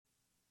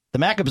The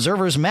Mac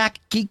Observer's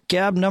Mac Geek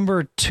Gab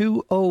number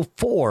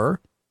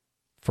 204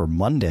 for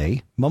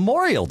Monday,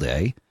 Memorial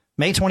Day,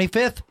 May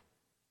 25th,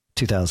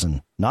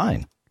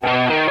 2009.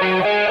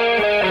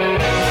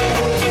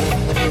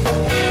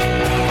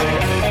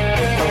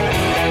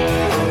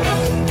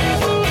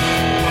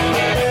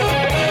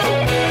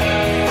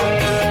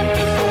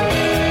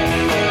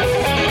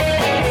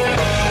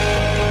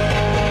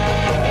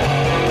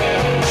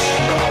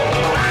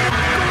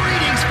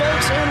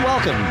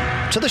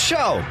 To the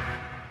show.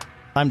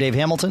 I'm Dave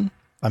Hamilton.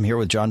 I'm here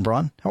with John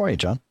Braun. How are you,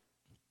 John?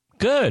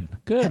 Good.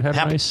 Had a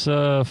nice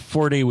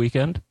 4-day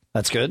weekend.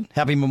 That's good.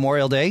 Happy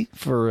Memorial Day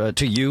for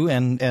to you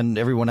and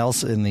everyone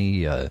else in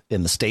the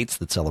states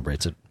that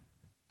celebrates it.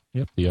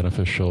 Yep, the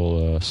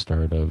unofficial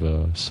start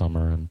of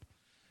summer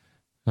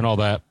and all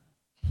that.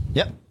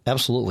 Yep,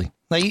 absolutely.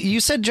 Now you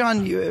said,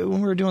 John,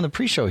 when we were doing the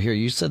pre-show here,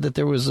 you said that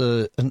there was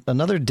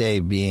another day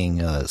being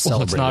celebrated.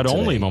 Well, it's not today.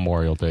 only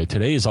Memorial Day.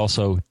 Today is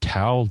also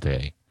Towel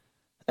Day.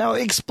 Now,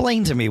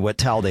 explain to me what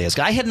Towel Day is.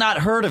 I had not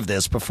heard of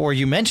this before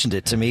you mentioned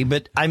it to me,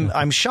 but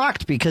I'm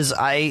shocked because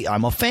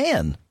I'm a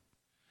fan.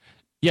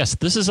 Yes,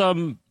 this is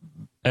and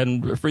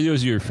for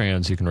those of you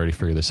fans, you can already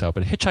figure this out.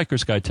 But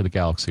Hitchhiker's Guide to the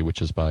Galaxy,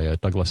 which is by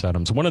Douglas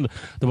Adams, one of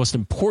the most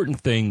important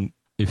thing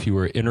if you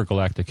were an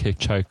intergalactic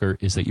hitchhiker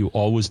is that you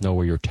always know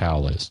where your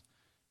towel is.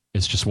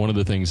 It's just one of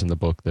the things in the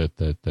book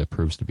that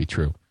proves to be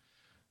true.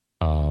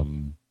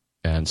 And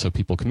so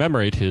people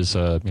commemorate his.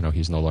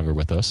 He's no longer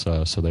with us,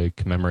 so they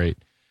commemorate.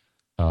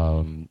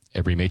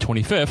 Every May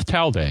 25th,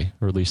 Towel Day,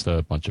 or at least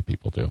a bunch of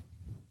people do,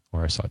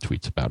 or I saw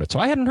tweets about it. So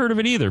I hadn't heard of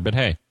it either, but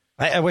hey.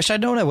 I wish I'd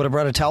known. I would have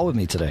brought a towel with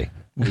me today.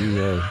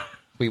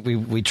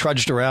 We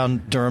trudged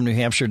around Durham, New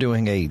Hampshire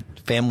doing a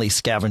family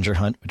scavenger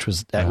hunt, which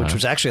was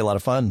actually a lot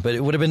of fun, but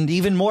it would have been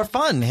even more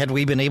fun had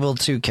we been able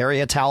to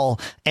carry a towel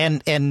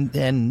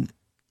and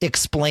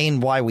explain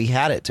why we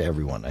had it to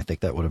everyone. I think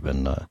that would have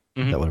been that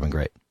would have been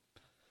great.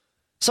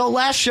 So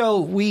last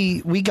show,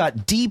 we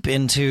got deep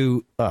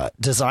into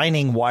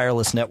designing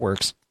wireless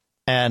networks,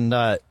 and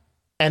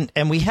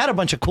we had a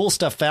bunch of cool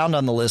stuff found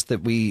on the list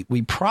that we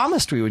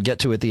promised we would get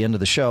to at the end of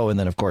the show, and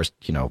then of course,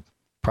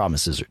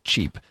 promises are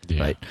cheap,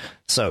 right?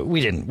 So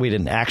we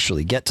didn't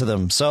actually get to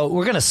them. So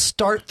we're going to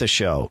start the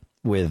show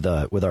with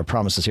our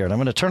promises here, and I'm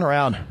going to turn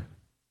around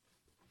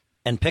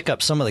and pick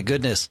up some of the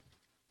goodness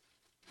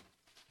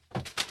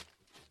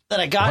that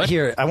I got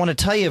here. I want to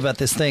tell you about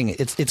this thing.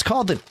 It's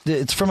called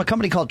it's from a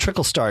company called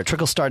TrickleStar,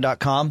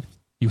 tricklestar.com.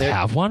 You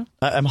have one?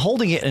 I'm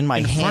holding it in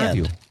my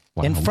hand.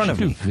 In front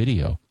of me.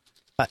 Video.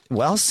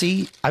 Well,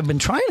 see, I've been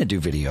trying to do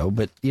video,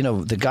 but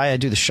the guy I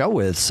do the show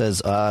with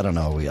says, I don't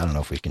know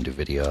if we can do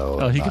video.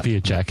 Oh, he could be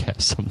a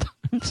jackass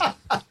sometimes.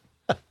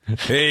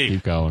 Hey,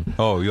 keep going.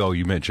 Oh,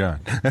 you meant John.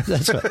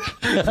 That's right.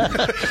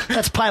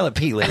 That's Pilot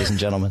Pete, ladies and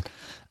gentlemen.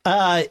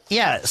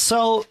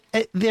 So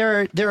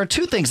there are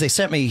two things they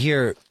sent me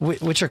here,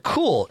 which are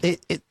cool.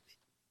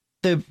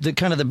 The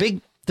kind of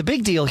the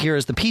big deal here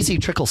is the PC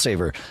Trickle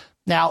Saver.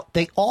 Now,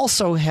 they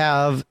also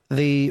have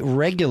the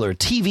regular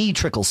TV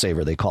Trickle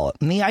Saver, they call it.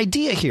 And the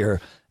idea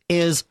here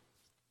is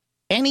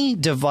any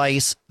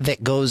device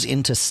that goes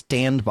into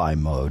standby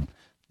mode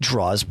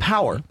draws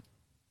power.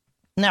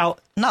 Now,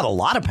 not a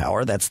lot of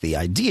power, that's the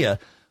idea,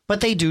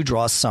 but they do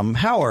draw some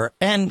power.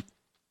 And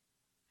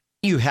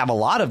you have a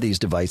lot of these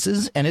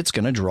devices, and it's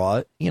going to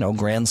draw,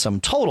 grand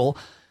sum total,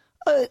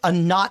 a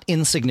not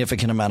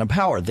insignificant amount of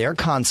power. Their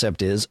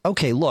concept is,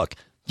 okay, look,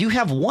 you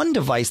have one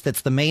device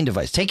that's the main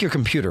device. Take your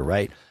computer,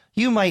 right?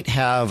 You might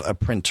have a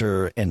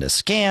printer and a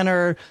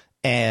scanner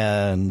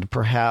and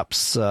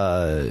perhaps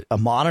a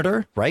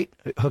monitor, right?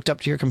 Hooked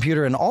up to your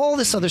computer and all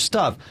this other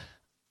stuff.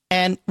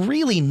 And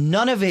really,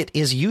 none of it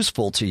is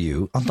useful to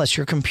you unless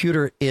your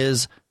computer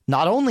is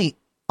not only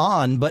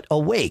on, but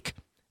awake.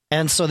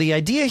 And so the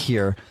idea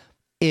here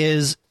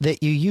is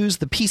that you use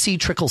the PC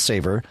Trickle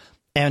Saver,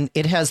 and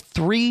it has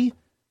 3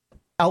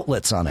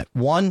 outlets on it.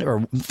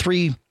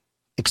 3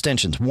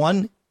 extensions.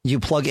 One, you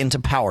plug into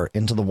power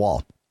into the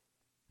wall.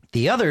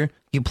 The other,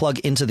 you plug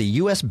into the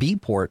USB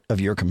port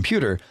of your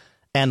computer.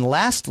 And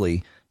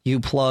lastly, you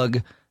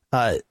plug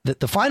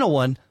the final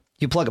one,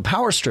 you plug a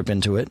power strip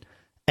into it,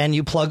 and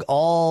you plug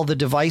all the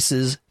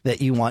devices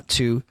that you want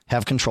to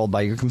have controlled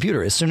by your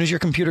computer. As soon as your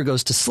computer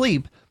goes to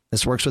sleep,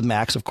 this works with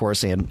Macs, of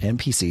course, and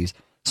PCs.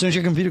 As soon as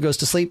your computer goes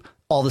to sleep,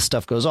 all this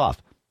stuff goes off.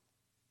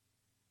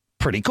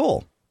 Pretty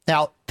cool.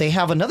 Now, they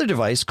have another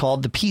device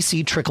called the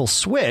PC Trickle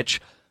Switch,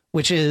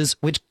 which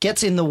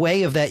gets in the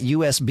way of that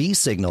USB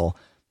signal,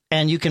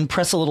 and you can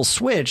press a little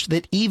switch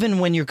that even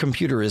when your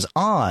computer is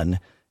on,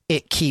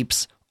 it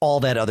keeps all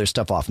that other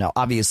stuff off. Now,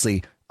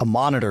 obviously, a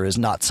monitor is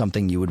not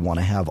something you would want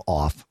to have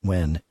off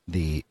when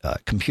the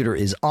computer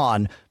is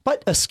on,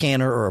 but a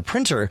scanner or a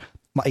printer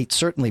might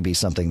certainly be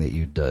something that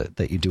you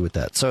do with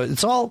that. So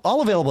it's all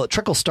available at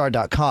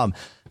tricklestar.com.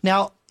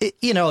 Now, it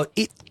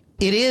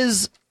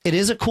is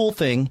a cool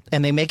thing,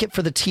 and they make it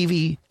for the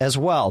TV as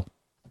well.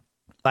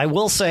 I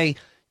will say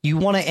you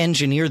want to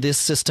engineer this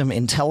system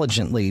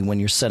intelligently when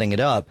you're setting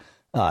it up.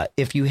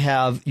 If you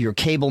have your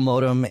cable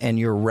modem and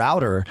your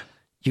router,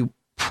 you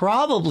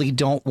probably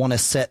don't want to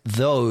set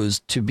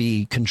those to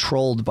be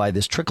controlled by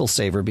this trickle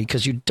saver,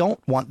 because you don't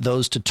want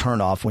those to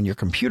turn off when your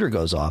computer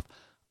goes off,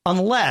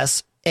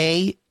 unless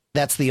A,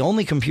 that's the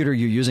only computer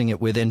you're using it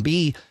with, and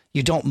B,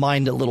 you don't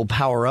mind a little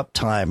power up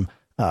time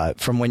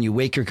from when you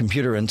wake your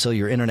computer until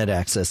your internet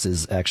access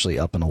is actually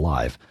up and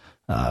alive.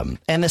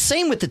 And the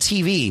same with the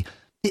TV.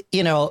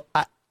 You know,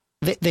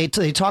 they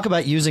talk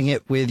about using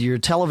it with your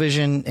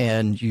television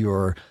and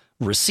your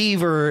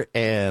receiver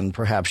and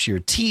perhaps your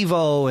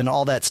TiVo and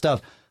all that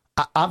stuff.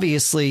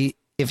 Obviously,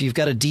 if you've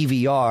got a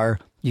DVR,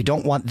 you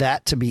don't want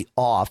that to be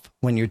off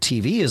when your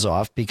TV is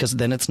off, because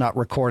then it's not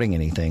recording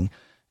anything.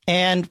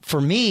 And for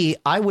me,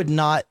 I would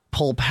not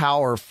pull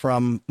power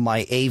from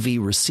my AV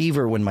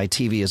receiver when my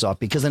TV is off,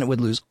 because then it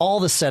would lose all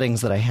the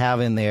settings that I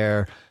have in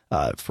there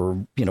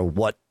for, you know,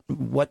 what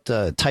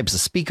types of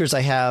speakers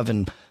I have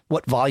and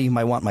what volume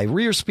I want my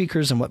rear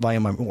speakers and what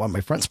volume I want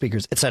my front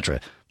speakers, etc.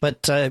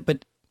 But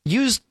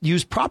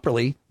used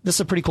properly, this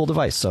is a pretty cool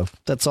device. So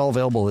that's all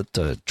available at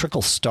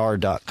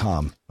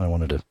tricklestar.com. I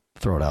wanted to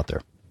throw it out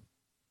there.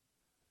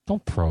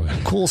 Don't throw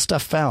it. Cool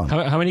stuff found.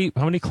 How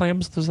many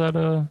clams does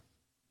that?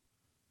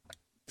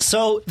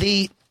 So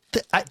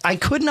I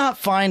could not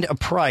find a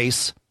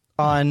price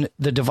on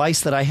the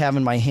device that I have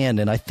in my hand,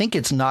 and I think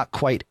it's not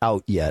quite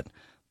out yet.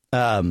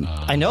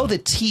 I know the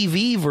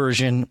TV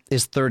version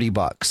is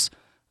 $30.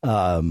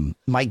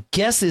 My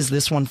guess is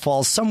this one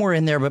falls somewhere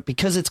in there, but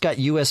because it's got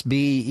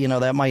USB, you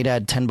know, that might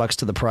add $10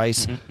 to the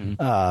price.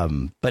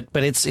 But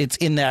it's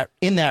in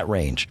that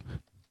range.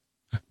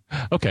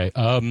 Okay.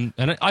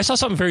 And I saw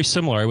something very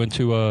similar. I went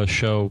to a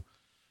show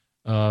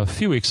a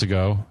few weeks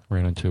ago,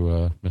 ran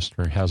into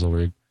Mr.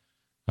 Hazelrig.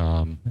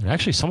 And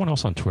actually someone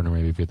else on Twitter,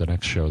 maybe via the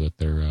next show that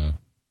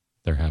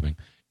they're having.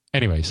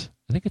 Anyways,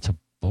 I think it's a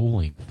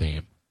bowling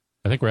theme.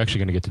 I think we're actually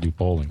going to get to do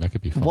bowling. That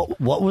could be fun.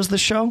 What was the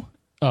show?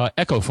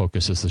 Echo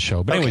Focus is the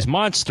show. But anyways,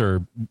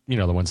 Monster, you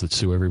know, the ones that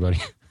sue everybody.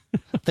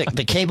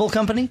 the cable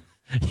company?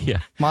 Yeah.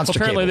 Monster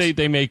Apparently cables.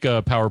 they make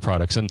power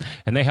products, and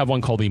they have one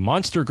called the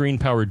Monster Green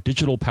Power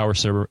Digital Power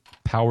Center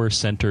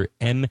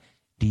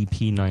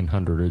MDP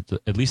 900.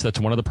 At least that's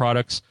one of the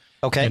products.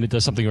 Okay. And it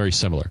does something very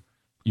similar.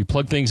 You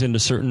plug things into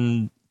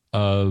certain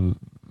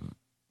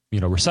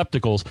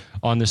receptacles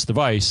on this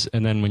device,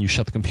 and then when you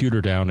shut the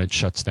computer down, it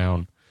shuts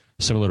down.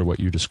 Similar to what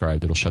you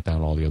described, it'll shut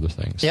down all the other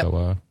things.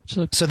 Yep.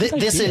 So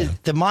this is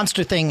the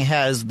Monster thing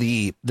has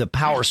the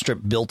power strip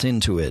built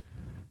into it.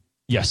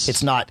 Yes,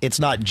 it's not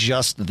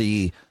just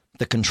the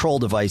control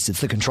device.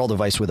 It's the control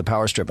device with a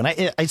power strip.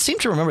 And I seem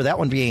to remember that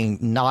one being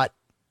not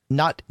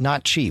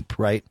cheap,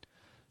 right?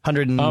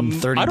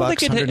 $130. I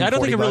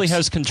don't think it really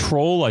has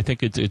control. I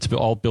think it's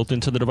all built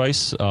into the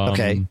device.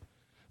 Okay.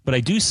 But I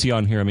do see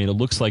on here, I mean, it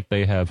looks like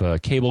they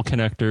have cable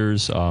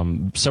connectors,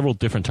 several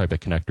different type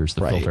of connectors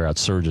to filter out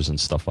surges and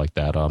stuff like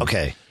that.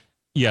 Okay.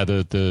 Yeah,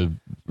 the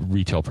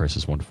retail price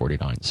is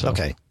 $149. So,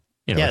 okay.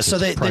 You know, so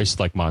it's priced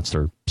like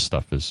Monster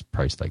stuff is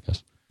priced, I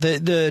guess.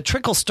 The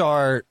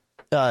TrickleStar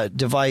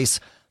device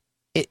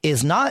it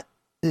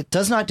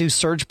does not do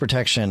surge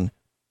protection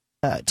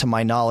to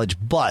my knowledge,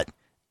 but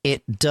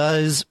it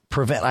does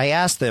prevent. I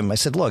asked them, I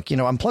said, look, you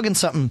know, I'm plugging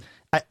something.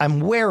 I'm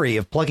wary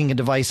of plugging a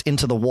device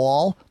into the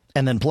wall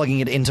and then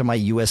plugging it into my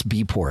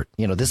USB port.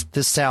 You know,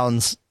 this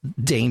sounds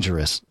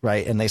dangerous,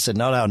 right? And they said,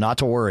 no, not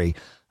to worry.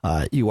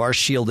 You are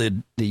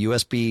shielded. The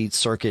USB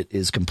circuit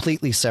is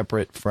completely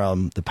separate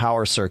from the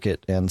power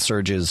circuit, and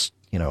surges,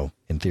 you know,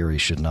 in theory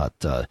should not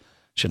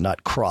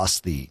cross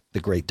the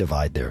great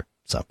divide there.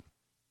 So,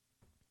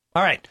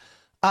 all right.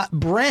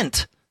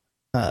 Brent,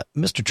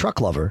 Mr.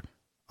 Truck Lover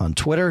on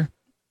Twitter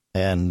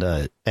and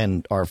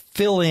our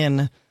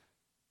fill-in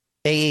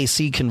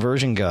AAC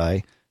conversion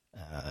guy,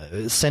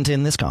 sent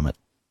in this comment.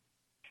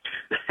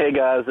 Hey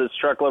guys, it's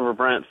Truck Lover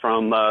Brent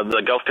from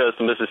the Gulf Coast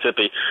of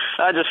Mississippi.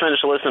 I just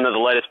finished listening to the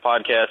latest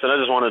podcast, and I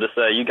just wanted to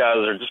say you guys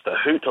are just a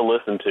hoot to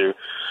listen to.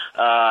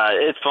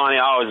 It's funny.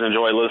 I always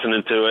enjoy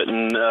listening to it,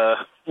 and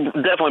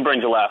definitely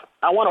brings a laugh.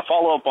 I want to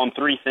follow up on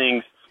three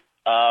things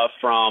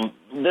from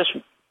this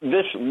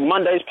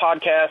Monday's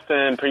podcast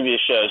and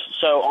previous shows.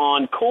 So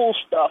on Cool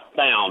Stuff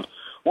Found,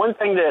 one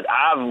thing that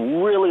I've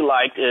really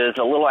liked is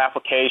a little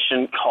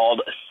application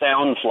called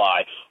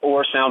Soundfly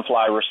or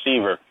Soundfly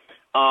Receiver.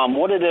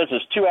 What it is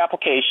two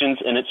applications,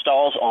 and it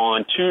installs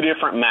on two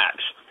different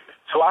Macs.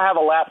 So I have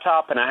a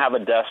laptop and I have a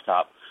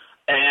desktop.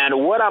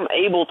 And what I'm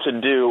able to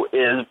do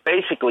is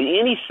basically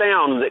any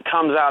sound that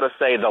comes out of,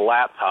 say, the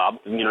laptop,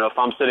 you know, if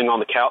I'm sitting on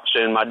the couch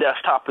and my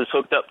desktop is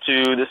hooked up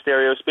to the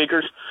stereo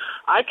speakers,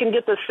 I can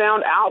get the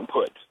sound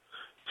output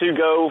to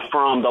go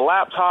from the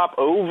laptop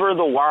over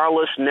the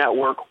wireless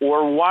network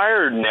or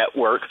wired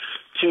network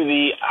to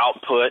the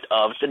output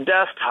of the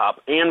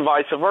desktop and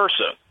vice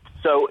versa.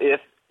 So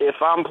if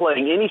I'm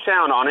playing any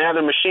sound on any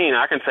other machine,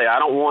 I can say I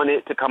don't want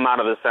it to come out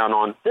of the sound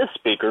on this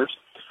speakers.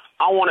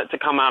 I want it to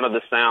come out of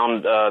the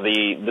sound,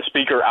 the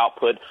speaker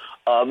output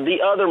of the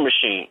other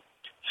machine.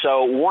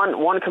 So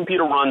one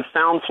computer runs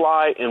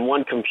Soundfly and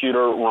one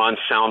computer runs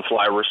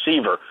Soundfly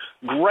Receiver.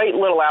 Great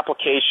little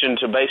application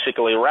to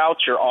basically route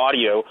your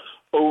audio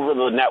over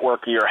the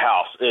network of your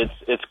house.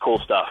 It's cool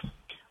stuff.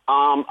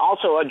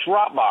 Also, a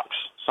Dropbox,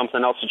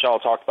 something else that y'all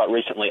talked about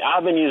recently.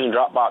 I've been using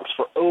Dropbox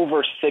for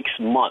over 6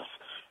 months.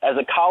 As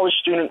a college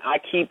student, I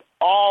keep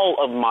all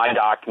of my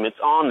documents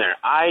on there.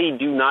 I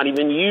do not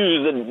even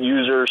use the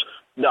user's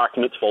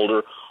documents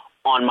folder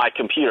on my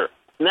computer.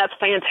 And that's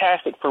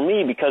fantastic for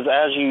me because,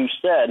 as you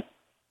said,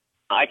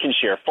 I can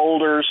share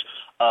folders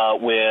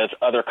with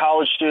other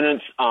college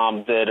students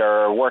that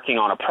are working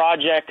on a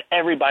project.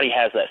 Everybody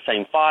has that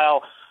same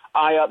file.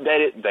 I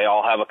update it. They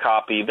all have a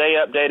copy. They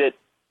update it.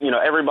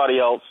 Everybody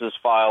else's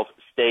files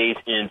stays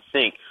in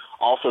sync.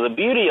 Also, the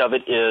beauty of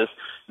it is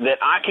that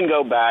I can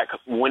go back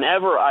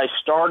whenever I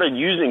started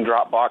using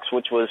Dropbox,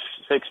 which was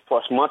 6+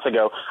 months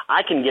ago.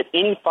 I can get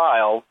any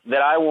file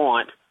that I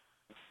want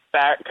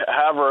back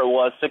however it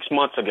was 6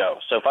 months ago.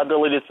 So if I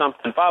deleted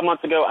something 5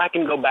 months ago, I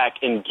can go back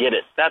and get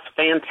it. That's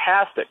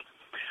fantastic.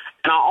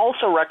 And I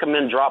also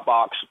recommend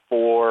Dropbox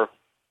for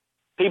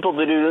people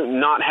that do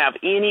not have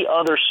any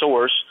other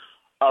source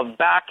of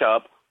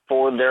backup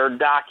for their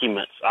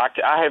documents.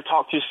 I have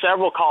talked to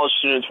several college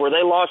students where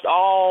they lost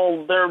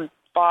all their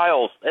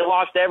files. They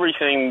lost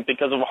everything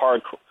because of a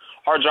hard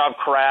drive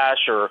crash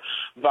or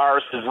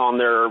viruses on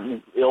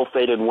their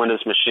ill-fated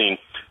Windows machine.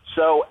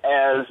 So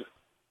as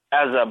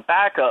a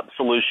backup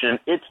solution,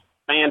 it's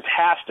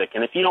fantastic.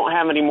 And if you don't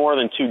have any more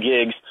than 2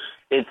 gigs,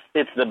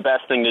 it's the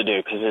best thing to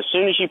do, because as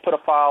soon as you put a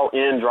file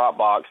in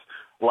Dropbox,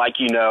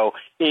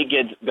 it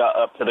gets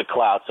up to the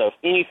cloud. So if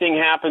anything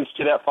happens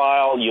to that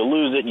file, you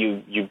lose it,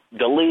 you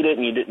delete it,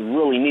 and you didn't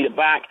really need it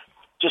back,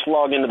 just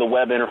log into the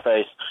web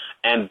interface,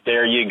 and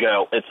there you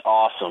go. It's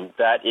awesome.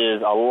 That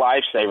is a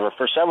lifesaver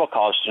for several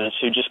college students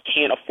who just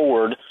can't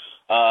afford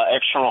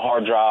external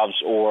hard drives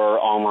or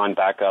online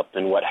backup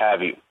and what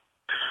have you.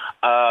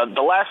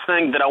 The last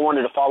thing that I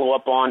wanted to follow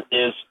up on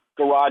is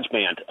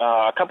GarageBand.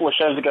 A couple of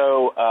shows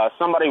ago,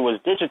 somebody was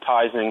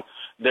digitizing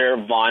their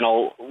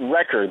vinyl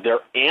record, their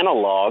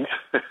analog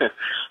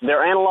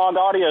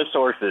audio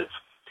sources.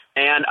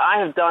 And I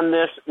have done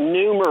this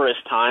numerous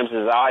times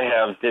as I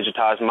have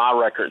digitized my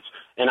records,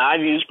 and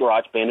I've used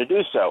GarageBand to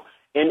do so.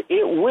 And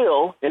it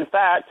will, in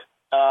fact,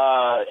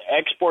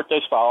 export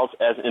those files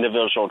as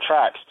individual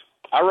tracks.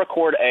 I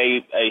record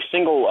a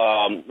single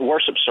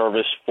worship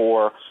service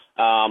for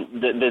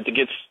that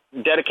gets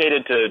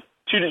dedicated to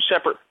 2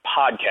 separate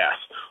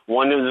podcasts.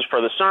 One is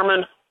for the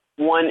sermon.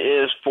 One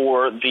is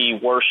for the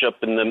worship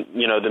and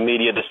the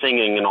media, the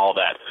singing and all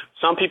that.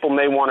 Some people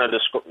may want to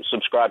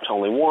subscribe to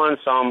only one.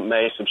 Some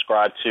may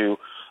subscribe to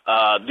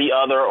the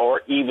other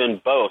or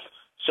even both.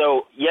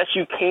 So, yes,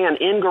 you can,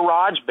 in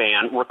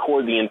GarageBand,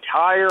 record the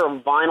entire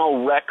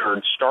vinyl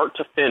record start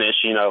to finish,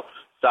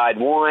 side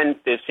 1,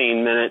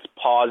 15 minutes,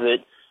 pause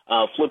it,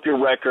 flip your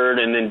record,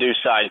 and then do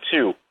side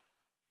 2.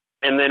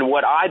 And then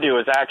what I do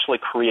is actually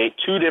create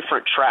 2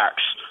 different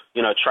tracks,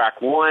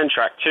 track 1,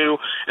 track 2,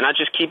 and I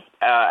just keep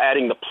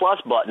adding the plus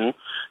button,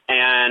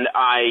 and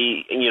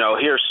I,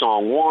 hear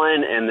song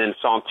 1, and then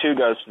song 2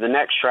 goes to the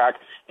next track,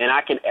 and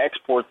I can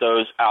export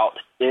those out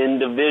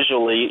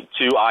individually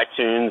to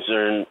iTunes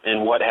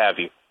and what have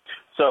you.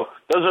 So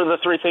those are the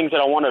 3 things that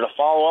I wanted to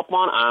follow up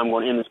on. I'm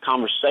going to end this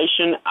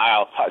conversation.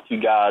 I'll talk to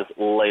you guys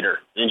later.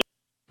 Enjoy.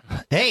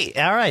 Hey,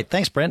 all right.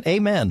 Thanks, Brent.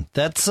 Amen.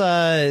 That's,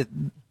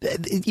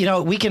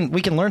 we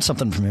can learn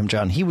something from him,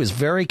 John. He was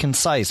very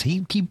concise.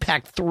 He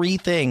packed 3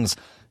 things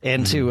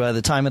into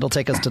the time it'll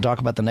take us to talk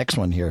about the next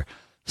one here.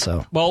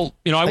 So, well,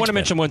 I want to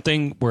mention one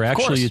thing where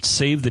actually it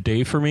saved the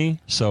day for me.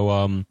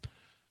 So,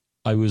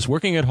 I was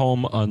working at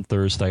home on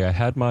Thursday. I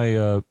had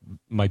my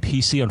my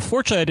PC.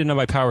 Unfortunately, I didn't have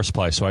my power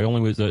supply, so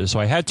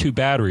I had 2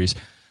 batteries,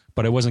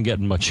 but I wasn't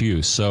getting much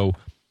use. So,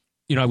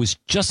 I was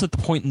just at the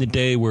point in the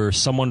day where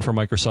someone from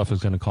Microsoft was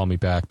going to call me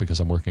back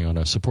because I'm working on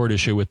a support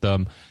issue with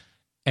them.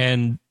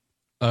 And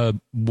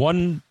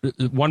one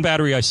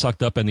battery I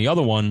sucked up, and the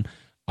other one,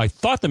 I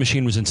thought the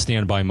machine was in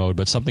standby mode,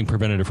 but something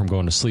prevented it from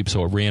going to sleep,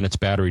 so it ran its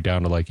battery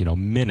down to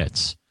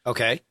minutes.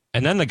 Okay.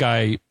 And then the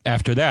guy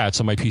after that,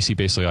 so my PC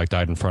basically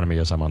died in front of me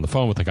as I'm on the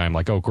phone with the guy. I'm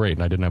like, oh, great,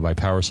 and I didn't have my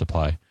power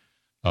supply.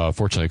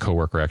 Fortunately, a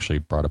coworker actually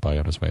brought it by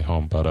on his way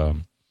home. But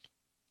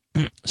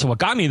so what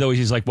got me though is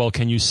he's like, well,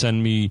 can you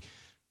send me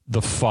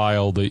the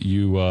file that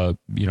your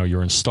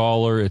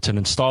installer, it's an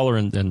installer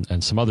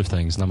and some other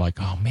things. And I'm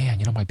like, oh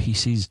man, my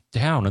PC's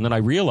down. And then I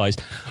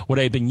realized what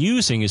I had been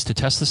using is to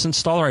test this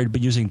installer. I had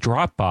been using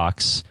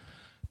Dropbox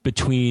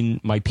between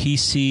my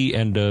PC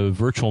and a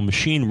virtual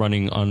machine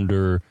running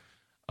under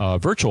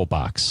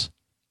VirtualBox.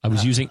 I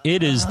was using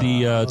it as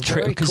the,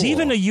 because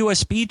even a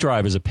USB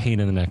drive is a pain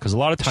in the neck. Because a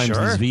lot of times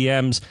these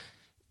VMs,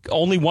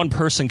 only one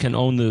person can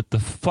own the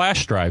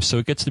flash drive. So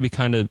it gets to be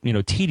kind of,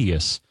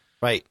 tedious.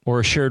 Right. Or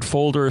a shared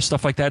folder or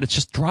stuff like that. It's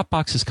just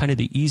Dropbox is kind of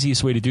the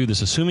easiest way to do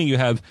this, assuming you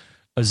have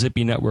a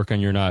zippy network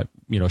and you're not,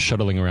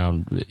 shuttling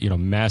around,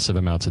 massive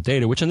amounts of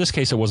data, which in this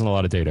case, it wasn't a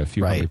lot of data, a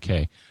few hundred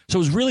K. So it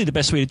was really the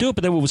best way to do it.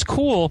 But then what was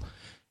cool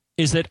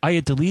is that I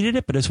had deleted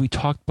it, but as we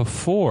talked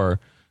before,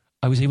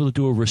 I was able to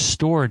do a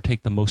restore and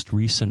take the most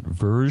recent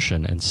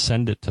version and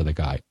send it to the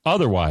guy.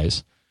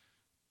 Otherwise,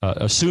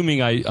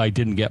 assuming I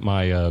didn't get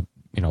my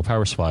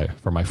power supply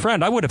for my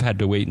friend, I would have had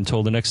to wait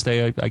until the next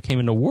day I came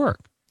into work.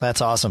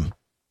 That's awesome.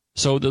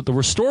 So the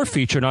restore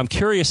feature, and I'm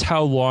curious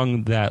how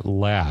long that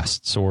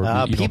lasts. Or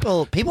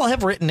people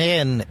have written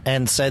in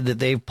and said that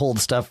they've pulled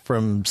stuff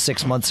from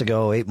 6 months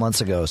ago, 8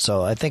 months ago.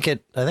 So I think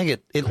it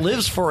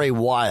lives for a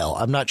while.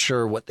 I'm not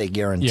sure what they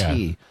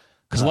guarantee. Yeah.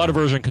 Because a lot of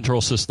version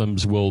control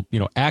systems will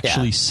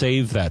actually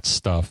save that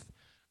stuff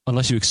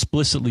unless you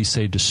explicitly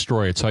say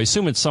destroy it. So I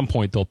assume at some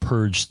point they'll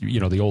purge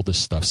the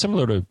oldest stuff,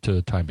 similar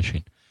to Time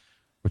Machine,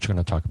 which we're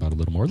going to talk about a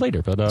little more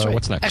later. But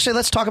what's next? Actually,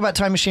 let's talk about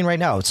Time Machine right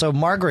now. So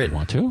Margaret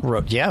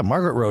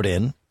Margaret wrote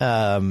in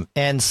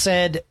and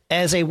said,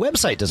 as a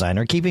website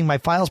designer, keeping my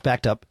files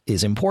backed up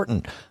is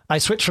important. I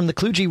switched from the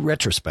Kluge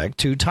Retrospect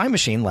to Time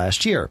Machine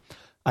last year.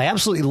 I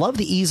absolutely love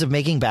the ease of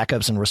making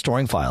backups and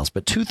restoring files,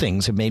 but two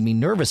things have made me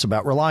nervous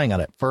about relying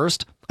on it.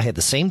 First, I had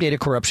the same data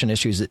corruption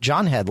issues that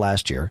John had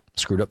last year,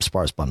 screwed up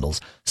sparse bundles.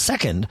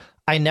 Second,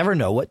 I never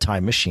know what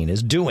Time Machine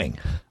is doing.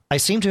 I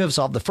seem to have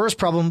solved the first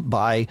problem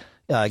by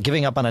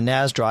giving up on a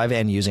NAS drive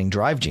and using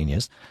Drive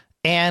Genius.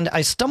 And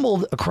I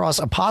stumbled across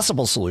a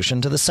possible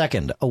solution to the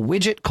second, a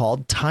widget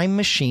called Time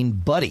Machine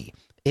Buddy.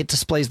 It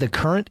displays the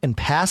current and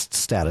past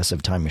status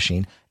of Time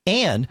Machine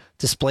and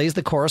displays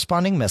the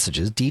corresponding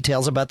messages,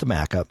 details about the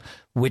backup,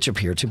 which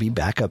appear to be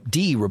backup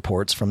D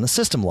reports from the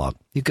system log.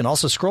 You can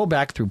also scroll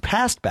back through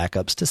past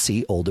backups to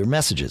see older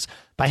messages.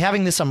 By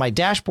having this on my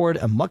dashboard,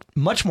 I'm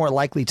much more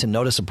likely to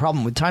notice a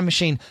problem with Time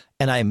Machine,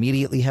 and I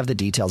immediately have the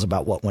details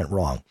about what went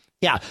wrong.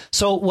 Yeah,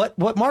 so what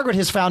Margaret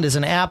has found is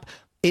an app.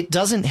 It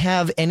doesn't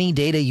have any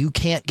data you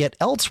can't get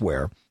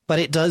elsewhere, but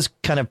it does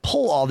kind of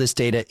pull all this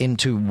data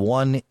into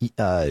one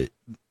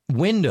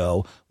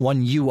window,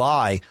 one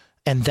UI,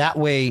 and that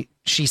way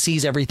she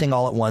sees everything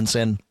all at once.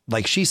 And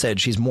like she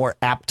said, she's more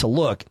apt to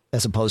look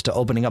as opposed to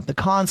opening up the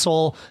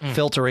console,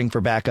 filtering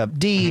for backup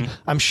D.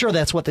 I'm sure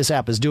that's what this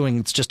app is doing.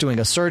 It's just doing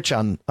a search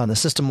on the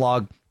system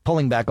log,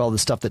 pulling back all the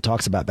stuff that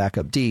talks about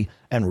backup D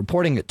and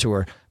reporting it to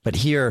her. But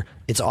here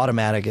it's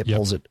automatic. It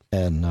pulls it.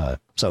 And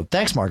so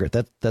thanks, Margaret.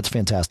 That's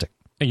fantastic.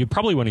 And you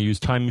probably want to use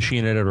Time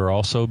Machine Editor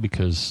also,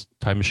 because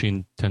Time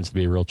Machine tends to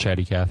be a real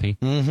chatty Cathy.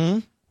 Mm-hmm.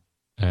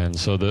 And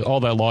so all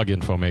that log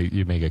info,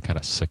 you may get kind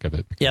of sick of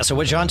it. Yeah, so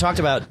what John talked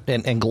about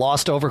and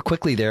glossed over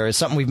quickly there is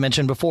something we've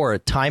mentioned before,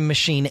 Time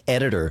Machine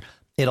Editor.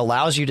 It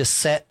allows you to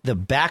set the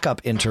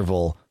backup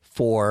interval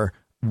for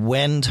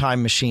when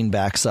Time Machine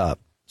backs up.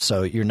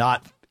 So you're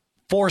not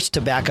forced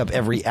to back up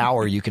every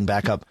hour. You can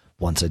back up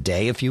once a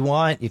day if you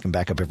want. You can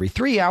back up every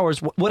 3 hours,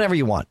 whatever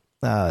you want.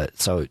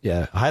 So,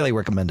 yeah, highly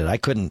recommended. I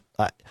couldn't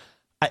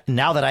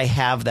now that I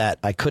have that,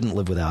 I couldn't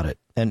live without it.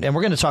 And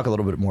we're going to talk a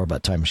little bit more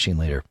about Time Machine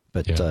later.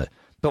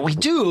 But we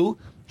do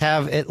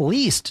have at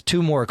least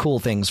two more cool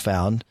things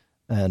found,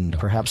 and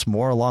perhaps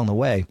more along the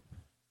way.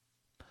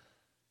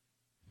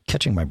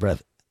 Catching my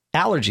breath.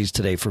 Allergies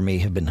today for me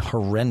have been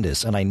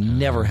horrendous, and I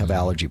never have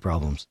allergy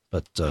problems.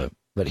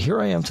 But here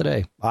I am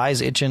today,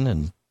 eyes itching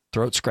and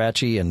throat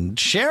scratchy. And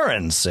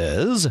Sharon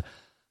says,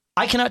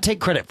 I cannot take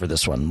credit for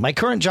this one. My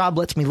current job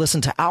lets me listen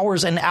to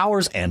hours and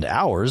hours and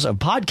hours of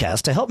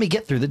podcasts to help me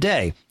get through the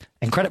day.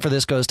 And credit for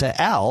this goes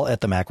to Al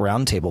at the Mac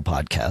Roundtable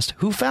podcast,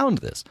 who found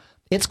this.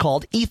 It's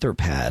called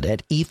Etherpad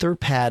at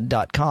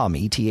etherpad.com,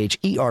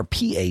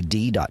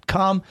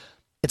 etherpad.com.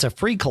 It's a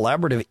free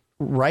collaborative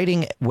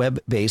writing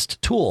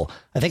web-based tool.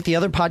 I think the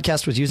other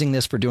podcast was using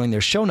this for doing their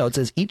show notes,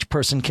 as each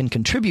person can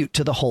contribute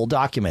to the whole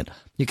document.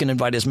 You can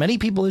invite as many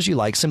people as you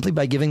like simply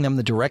by giving them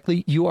the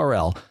directly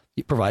URL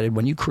provided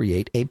when you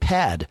create a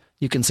pad.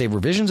 You can save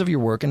revisions of your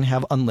work and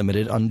have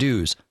unlimited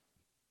undos.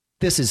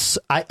 This is,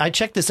 I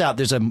checked this out.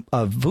 There's a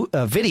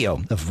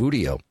video.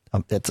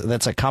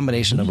 That's a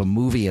combination of a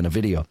movie and a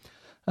video.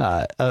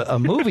 A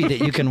movie that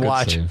you can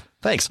watch.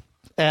 Thanks.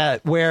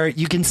 Where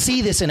you can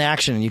see this in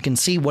action, and you can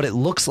see what it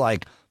looks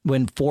like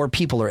when four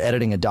people are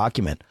editing a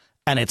document,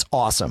 and it's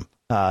awesome.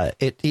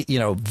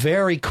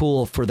 Very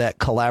cool for that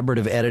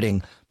collaborative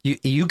editing.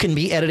 You can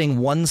be editing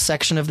one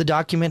section of the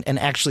document and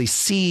actually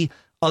see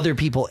other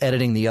people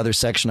editing the other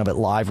section of it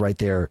live right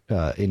there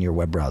in your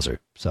web browser.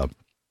 So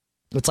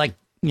it's like,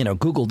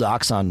 Google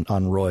Docs on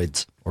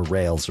roids or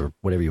rails or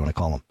whatever you want to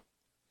call them.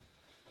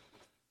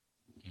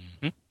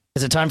 Mm-hmm.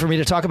 Is it time for me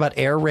to talk about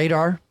Air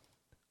Radar?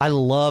 I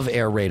love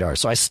Air Radar.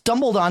 So I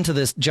stumbled onto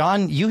this.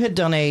 John, you had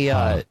done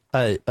a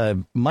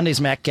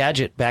Monday's Mac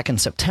Gadget back in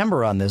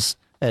September on this,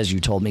 as you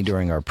told me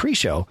during our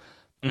pre-show.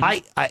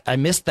 Mm-hmm. I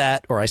missed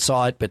that, or I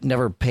saw it, but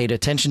never paid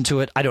attention to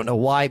it. I don't know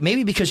why.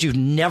 Maybe because you've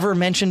never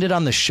mentioned it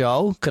on the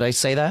show. Could I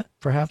say that,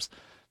 perhaps?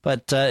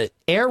 But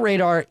Air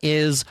Radar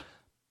is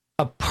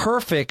a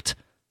perfect,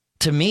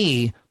 to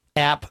me,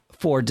 app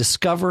for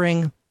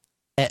discovering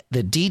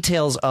the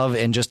details of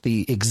and just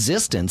the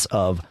existence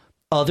of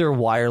other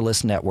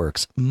wireless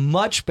networks.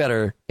 Much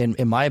better,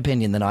 in my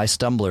opinion, than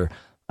iStumbler.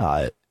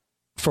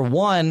 For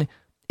one,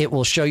 it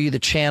will show you the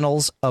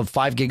channels of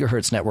 5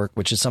 gigahertz network,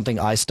 which is something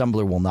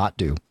iStumbler will not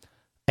do.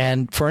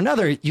 And for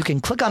another, you can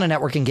click on a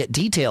network and get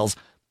details,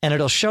 and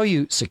it'll show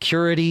you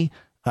security,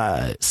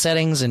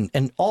 settings,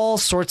 and all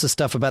sorts of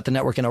stuff about the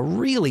network in a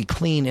really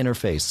clean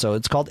interface. So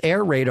it's called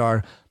Air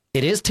Radar.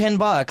 It is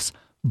 $10,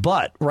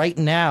 but right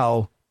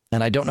now,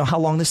 and I don't know how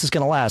long this is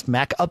going to last,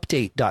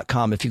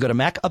 macupdate.com. If you go to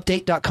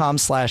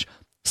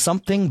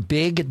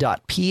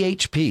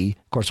macupdate.com/somethingbig.php,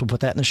 of course, we'll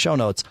put that in the show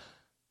notes.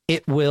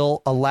 It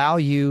will allow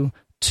you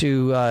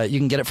to, you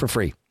can get it for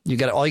free.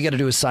 All you got to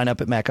do is sign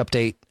up at Mac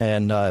Update,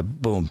 and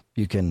boom,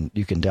 you can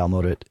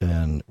download it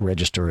and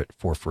register it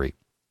for free.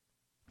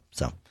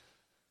 So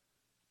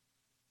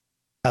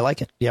I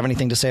like it. Do you have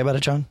anything to say about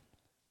it, John?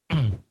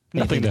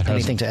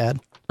 Anything to add?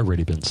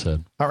 Already been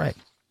said. All right.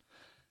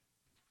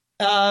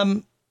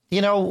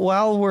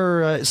 While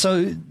we're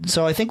so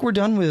I think we're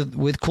done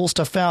with cool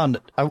stuff found.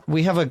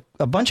 We have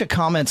a bunch of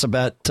comments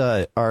about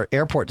our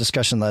airport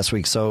discussion last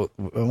week, so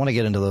I want to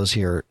get into those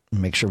here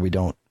and make sure we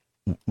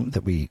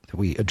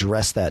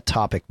address that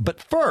topic.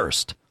 But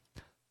first,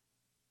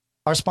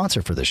 our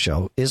sponsor for this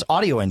show is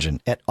Audio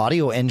Engine at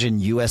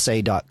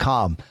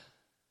audioengineusa.com.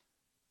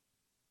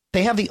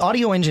 They have the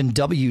Audio Engine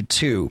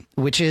W2,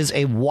 which is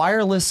a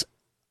wireless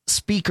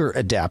speaker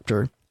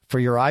adapter for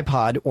your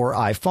iPod or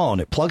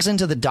iPhone. It plugs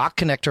into the dock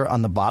connector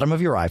on the bottom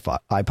of your iPod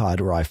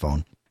or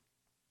iPhone.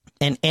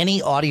 And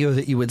any audio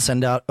that you would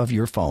send out of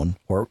your phone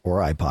or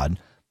iPod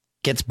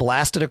gets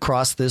blasted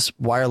across this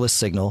wireless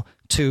signal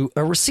to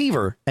a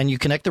receiver. And you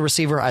connect the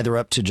receiver either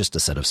up to just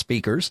a set of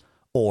speakers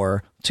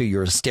or to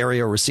your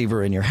stereo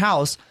receiver in your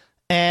house.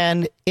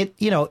 And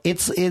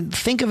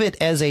think of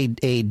it as a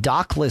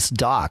dockless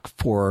dock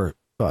for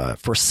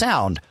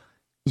sound.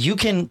 You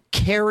can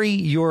carry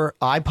your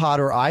iPod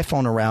or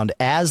iPhone around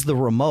as the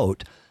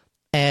remote.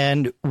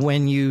 And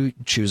when you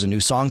choose a new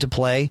song to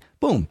play,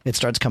 boom, it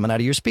starts coming out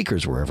of your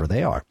speakers wherever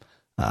they are.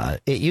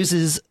 It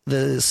uses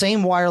the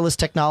same wireless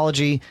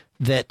technology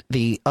that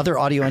the other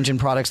Audio Engine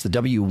products, the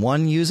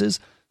W1 uses.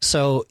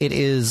 So it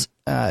is,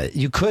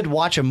 you could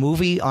watch a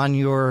movie on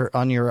your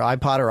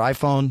iPod or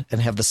iPhone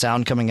and have the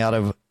sound coming out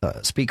of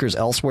speakers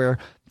elsewhere.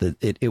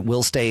 It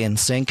will stay in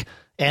sync,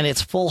 and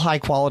it's full high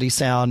quality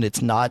sound.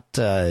 It's not,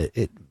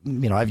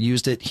 I've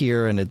used it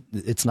here, and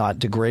it's not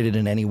degraded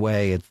in any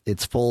way.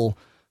 It's full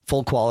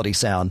quality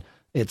sound.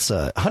 It's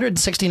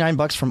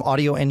 $169 from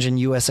Audio Engine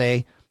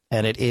USA,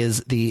 and it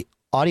is the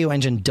Audio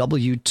Engine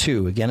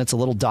W2. Again, it's a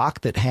little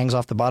dock that hangs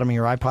off the bottom of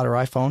your iPod or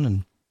iPhone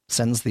and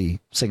sends the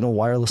signal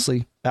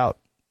wirelessly out.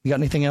 You got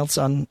anything else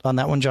on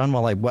that one, John,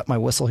 while I wet my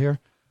whistle here?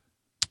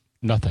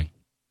 Nothing.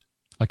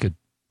 I could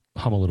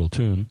hum a little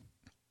tune.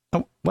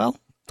 Oh, well,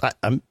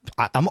 I'm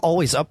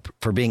always up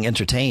for being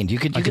entertained. You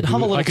could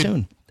hum a little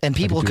tune, and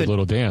people could do a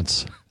little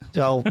dance.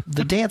 So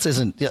the dance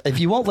isn't, if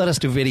you won't let us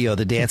do video,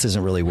 the dance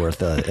isn't really worth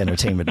the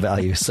entertainment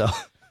value. So,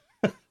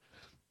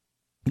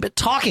 but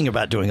talking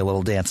about doing a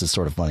little dance is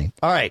sort of funny.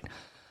 All right.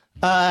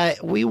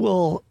 We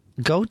will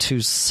go to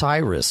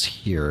Cyrus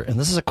here. And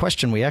this is a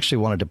question we actually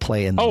wanted to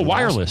play in.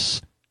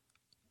 Wireless.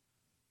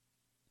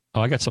 Oh,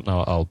 I got something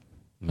I'll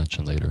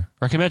mention later.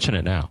 Or I can mention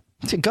it now.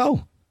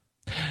 Go.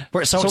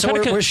 We're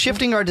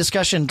shifting our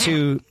discussion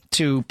to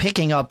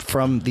picking up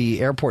from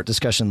the airport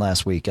discussion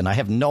last week, and I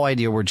have no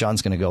idea where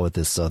John's going to go with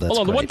this. So that's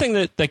the one thing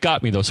that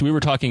got me though. So we were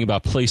talking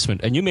about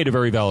placement, and you made a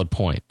very valid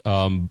point.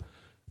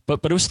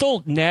 But it was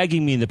still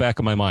nagging me in the back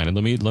of my mind.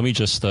 And let me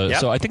just.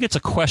 So I think it's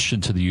a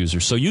question to the user.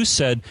 So you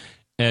said,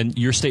 and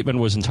your statement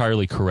was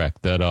entirely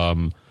correct, that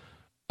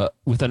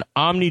with an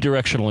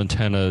omnidirectional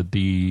antenna,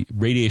 the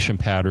radiation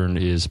pattern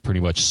is pretty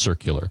much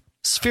circular,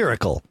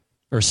 spherical.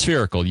 Or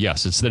spherical,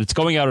 yes. It's that it's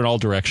going out in all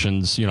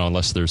directions,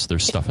 unless there's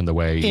stuff in the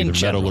way, either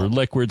metal or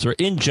liquids, or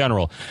in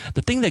general.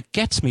 The thing that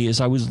gets me is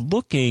I was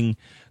looking,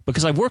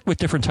 because I've worked with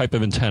different type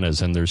of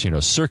antennas, and there's,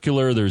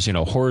 circular, there's,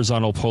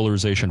 horizontal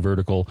polarization,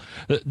 vertical.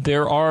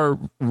 There are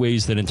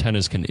ways that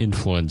antennas can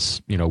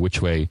influence,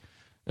 which way.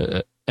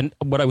 And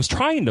what I was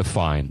trying to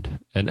find,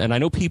 and I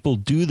know people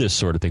do this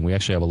sort of thing. We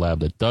actually have a lab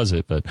that does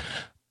it, but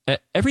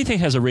everything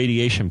has a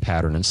radiation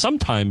pattern, and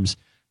sometimes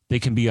they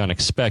can be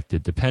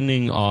unexpected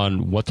depending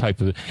on what type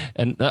of,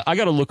 and I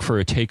got to look for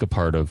a take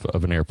apart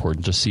of an airport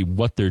and just see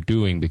what they're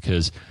doing,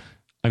 because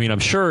I'm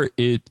sure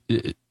it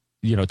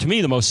to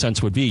me, the most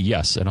sense would be,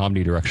 yes, an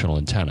omnidirectional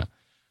antenna.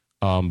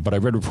 But I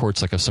read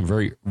reports like of some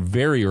very,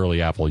 very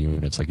early Apple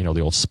units, like,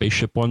 the old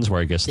spaceship ones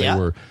where I guess they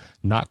were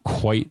not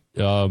quite,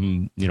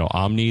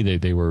 omni.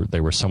 They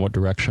were somewhat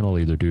directional,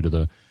 either due to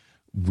the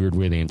weird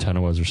way the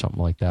antenna was or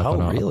something like that.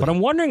 Really? But I'm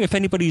wondering if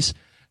anybody's,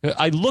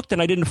 I looked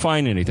and I didn't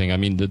find anything.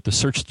 The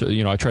search,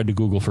 I tried to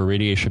Google for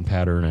radiation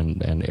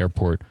pattern and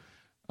airport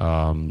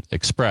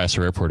express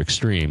or airport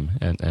extreme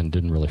and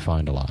didn't really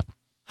find a lot.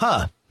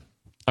 Huh.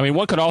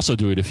 One could also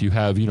do it if you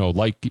have,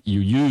 like you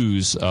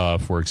use,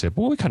 for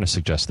example, we kind of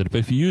suggested it, but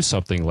if you use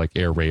something like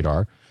Air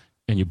Radar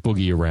and you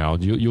boogie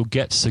around, you'll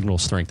get signal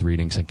strength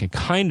readings and can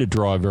kind of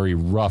draw a very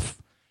rough,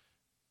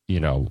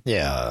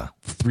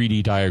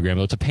 3D diagram.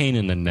 Though it's a pain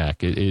in the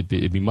neck. It'd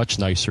be much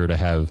nicer to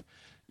have,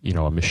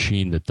 a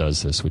machine that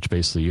does this, which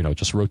basically,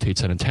 just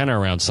rotates an antenna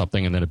around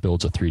something and then it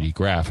builds a 3D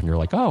graph. And you're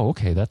like, oh,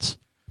 okay, that's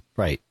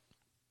right.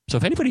 So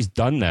if anybody's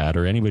done that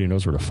or anybody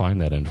knows where to find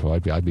that info,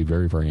 I'd be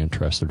very, very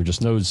interested, or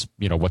just knows,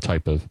 what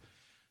type of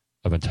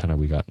antenna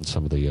we got in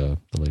some of the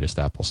latest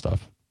Apple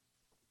stuff.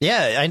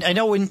 Yeah, I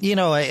know when,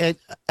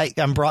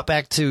 I'm brought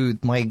back to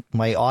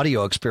my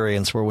audio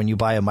experience where when you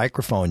buy a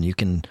microphone, you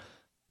can,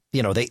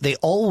 they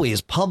always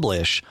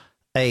publish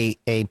a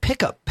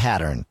pickup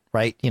pattern,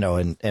 right?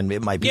 And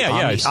it might be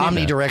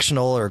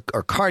omnidirectional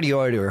or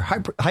cardioid or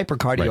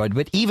hypercardioid. Right.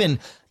 But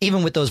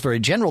even with those very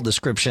general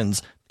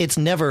descriptions, it's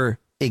never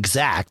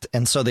exact.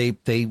 And so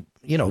they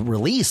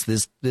release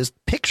this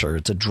picture.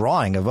 It's a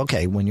drawing of,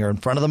 okay, when you're in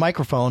front of the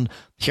microphone,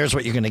 here's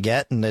what you're going to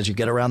get. And as you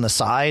get around the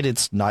side,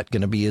 it's not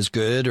going to be as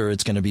good, or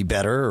it's going to be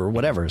better, or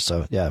whatever.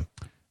 So, yeah.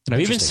 And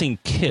I've even seen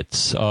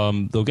kits.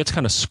 They'll get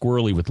kind of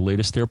squirrely with the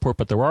latest airport,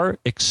 but there are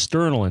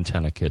external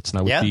antenna kits.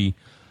 Now, with the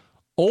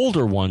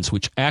older ones,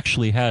 which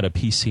actually had a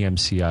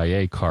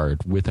PCMCIA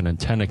card with an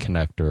antenna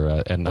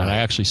connector, and I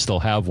actually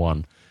still have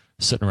one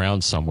sitting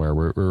around somewhere,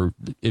 where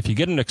if you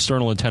get an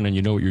external antenna and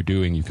you know what you're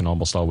doing, you can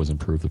almost always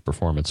improve the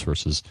performance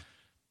versus,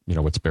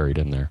 what's buried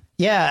in there.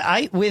 Yeah,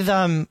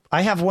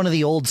 I have one of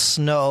the old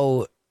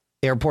Snow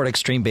Airport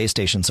Extreme base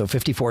stations, so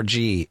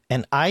 54G,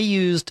 and I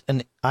use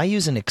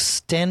an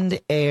Extend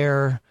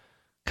Air.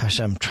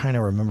 Gosh, I'm trying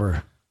to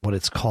remember what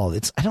it's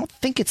called. I don't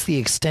think it's the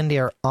Extend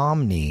Air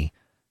Omni.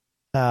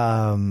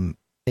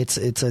 It's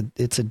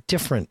a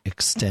different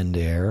Extend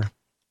Air.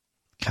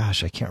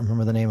 Gosh, I can't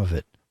remember the name of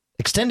it.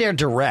 Extend Air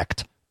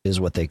Direct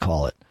is what they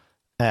call it.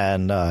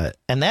 And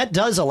that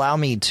does allow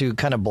me to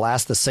kind of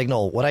blast the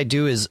signal. What I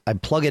do is I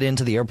plug it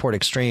into the Airport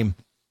Extreme,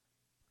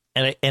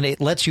 and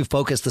it lets you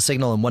focus the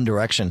signal in one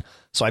direction.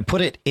 So I put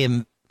it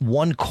in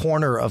one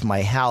corner of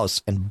my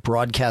house and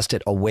broadcast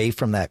it away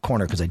from that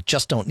corner because I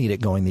just don't need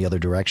it going the other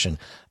direction.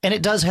 And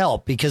it does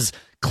help because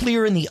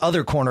clear in the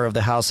other corner of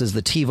the house is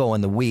the TiVo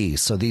and the Wii.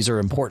 So these are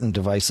important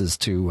devices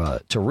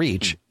to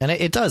reach. And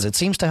it does. It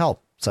seems to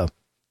help. So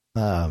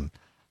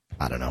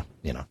I don't know.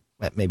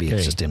 Maybe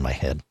it's just in my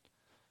head.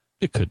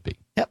 It could be.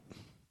 Yep.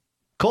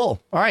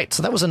 Cool. All right.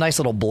 So that was a nice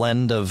little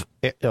blend of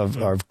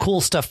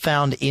cool stuff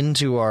found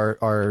into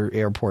our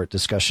airport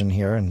discussion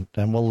here. And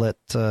we'll let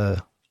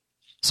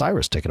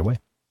Cyrus take it away.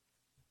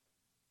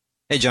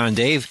 Hey, John and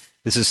Dave.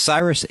 This is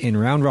Cyrus in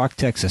Round Rock,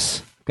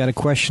 Texas. I've got a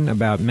question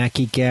about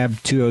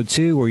MacGeekGab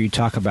 202 where you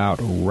talk about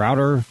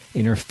router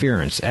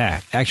interference.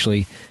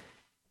 Actually,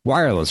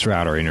 wireless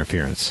router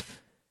interference.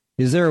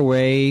 Is there a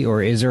way,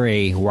 or is there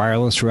a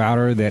wireless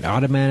router that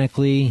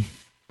automatically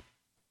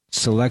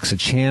selects a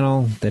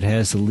channel that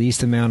has the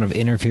least amount of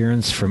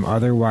interference from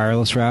other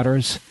wireless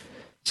routers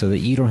so that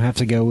you don't have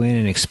to go in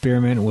and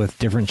experiment with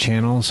different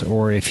channels?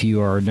 Or if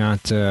you are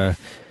not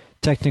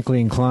technically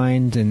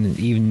inclined and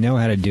even know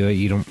how to do it,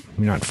 you're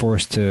not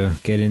forced to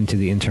get into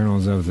the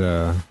internals of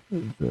the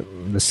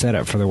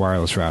setup for the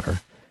wireless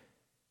router.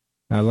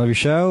 I love your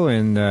show,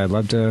 and I'd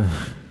love to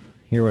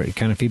hear what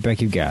kind of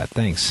feedback you've got.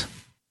 Thanks.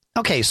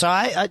 Okay,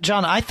 so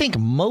John, I think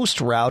most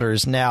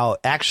routers now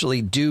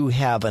actually do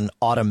have an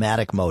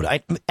automatic mode.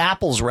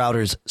 Apple's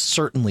routers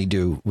certainly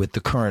do with the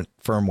current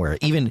firmware.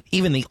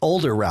 Even the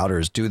older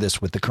routers do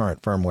this with the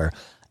current firmware,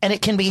 and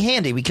it can be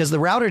handy because the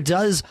router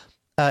does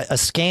a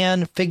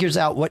scan, figures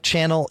out what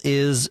channel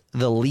is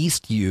the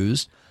least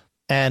used,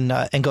 and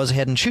goes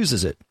ahead and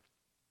chooses it.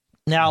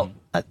 Now,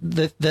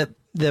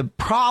 the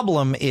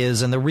problem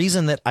is, and the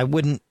reason that I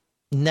wouldn't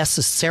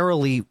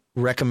necessarily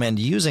recommend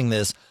using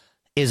this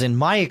is, in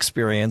my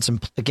experience,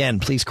 and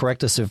again, please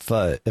correct us if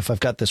I've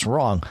got this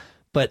wrong,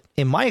 but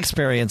in my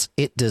experience,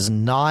 it does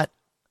not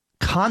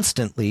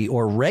constantly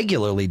or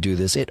regularly do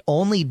this. It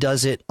only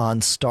does it on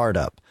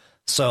startup.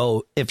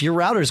 So if your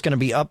router is going to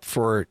be up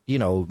for,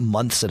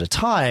 months at a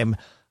time,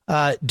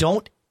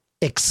 don't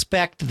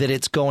expect that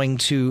it's going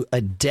to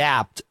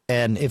adapt.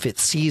 And if it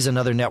sees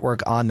another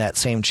network on that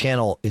same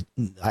channel,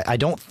 I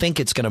don't think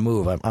it's going to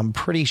move. I'm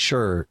pretty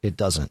sure it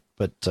doesn't,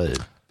 but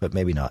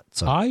maybe not.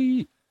 So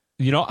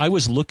I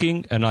was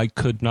looking and I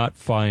could not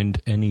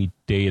find any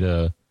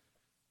data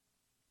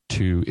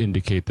to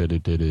indicate that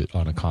it did it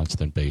on a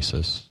constant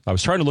basis. I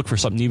was trying to look for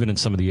something even in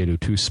some of the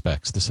 802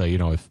 specs to say,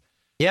 if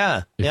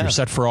you're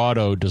set for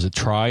auto, does it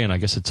try? And I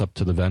guess it's up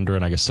to the vendor.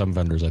 And I guess some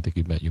vendors, I think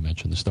you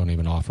mentioned this, don't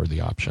even offer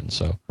the option.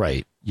 So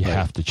you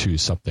have to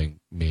choose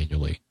something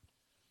manually.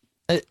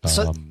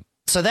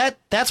 So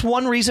that's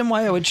one reason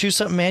why I would choose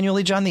something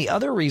manually, John. The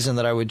other reason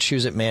that I would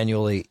choose it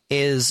manually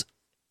is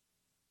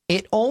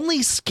it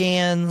only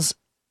scans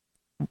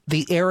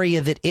the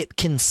area that it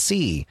can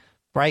see,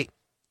 right?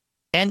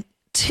 And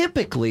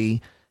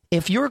typically,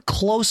 if you're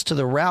close to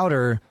the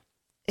router,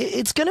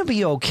 it's going to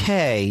be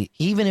okay,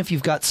 even if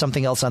you've got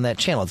something else on that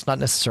channel. It's not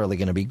necessarily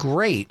going to be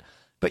great,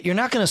 but you're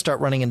not going to start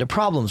running into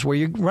problems. Where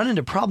you run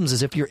into problems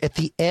is if you're at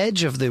the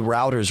edge of the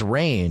router's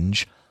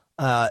range,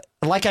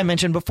 like I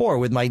mentioned before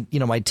with my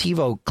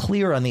TiVo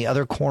clear on the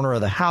other corner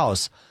of the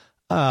house.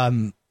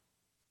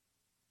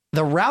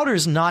 The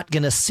router's not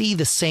going to see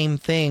the same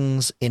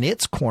things in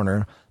its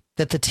corner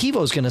that the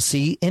TiVo is going to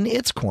see in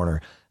its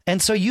corner. And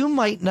so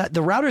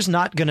the router's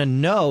not going to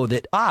know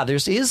that, there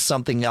is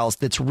something else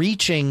that's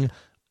reaching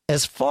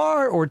as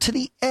far or to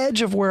the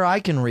edge of where I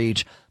can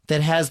reach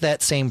that has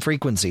that same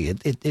frequency.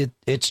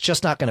 It's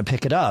just not going to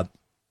pick it up.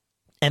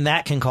 And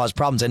that can cause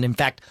problems. And in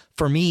fact,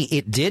 for me,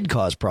 it did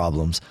cause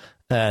problems.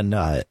 and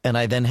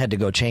I then had to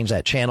go change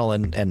that channel,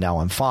 and now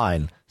I'm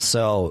fine.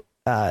 So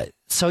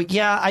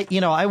yeah,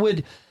 I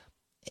would.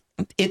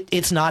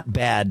 It's not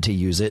bad to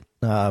use it.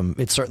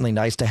 It's certainly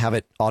nice to have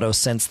it auto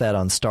sense that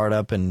on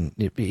startup. And,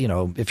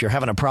 if you're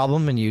having a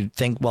problem and you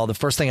think, well, the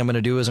first thing I'm going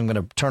to do is I'm going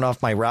to turn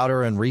off my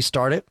router and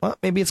restart it. Well,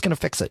 maybe it's going to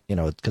fix it,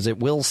 because it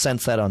will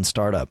sense that on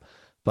startup.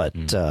 But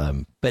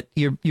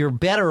you're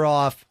better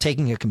off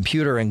taking a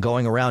computer and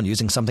going around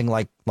using something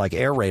like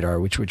Air Radar,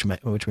 which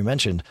we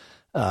mentioned,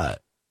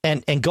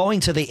 and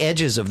going to the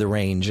edges of the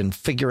range and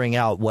figuring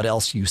out what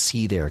else you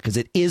see there, because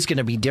it is going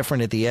to be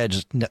different at the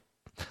edge.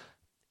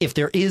 If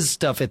there is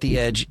stuff at the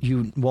edge,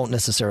 you won't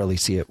necessarily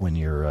see it when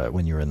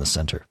you're in the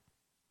center.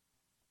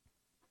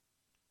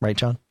 Right,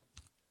 John?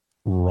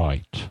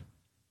 Right.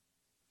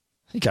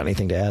 You got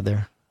anything to add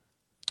there?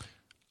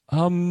 I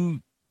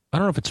don't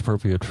know if it's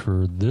appropriate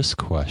for this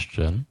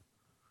question.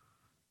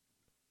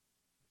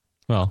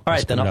 Well, all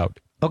right, then. Oh,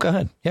 go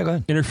ahead. Yeah, go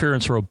ahead.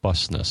 Interference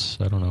robustness.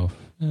 I don't know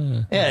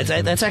if.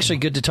 That's actually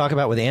good to talk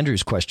about with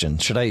Andrew's question.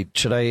 Should I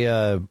play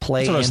That's what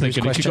Andrew's I was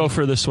thinking. question? If you go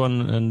for this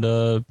one, and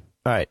all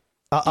right.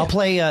 I'll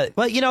play.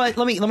 Well, you know what?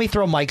 Let me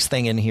throw Mike's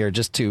thing in here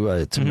just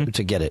to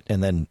get it,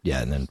 and then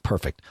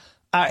perfect.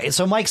 All right.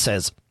 So Mike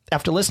says,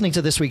 after listening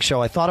to this week's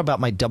show, I thought about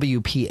my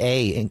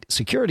WPA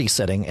security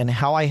setting and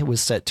how I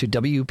was set to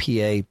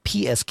WPA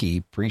PS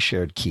key,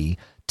 pre-shared key,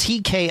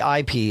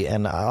 TKIP,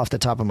 and off the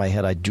top of my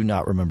head, I do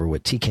not remember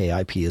what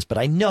TKIP is, but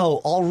I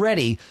know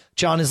already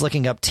John is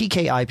looking up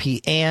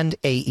TKIP and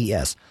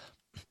AES.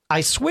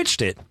 I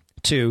switched it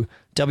to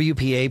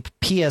WPA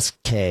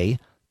PSK,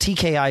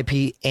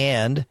 TKIP,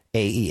 and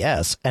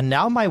AES, and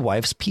now my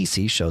wife's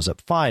PC shows up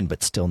fine,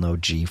 but still no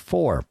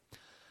G4.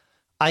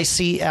 I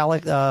see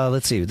Alec.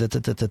 Let's see.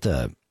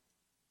 I'm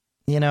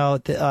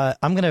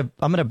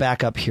gonna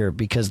back up here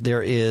because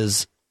there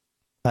is.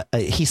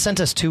 He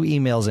sent us 2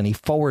 emails and he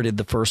forwarded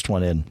the first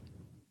one in.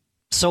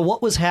 So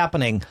what was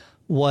happening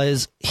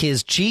was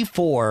his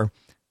G4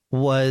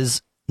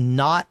 was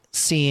not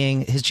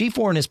seeing his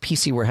G4 and his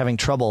PC were having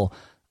trouble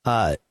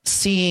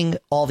seeing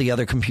all the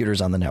other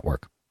computers on the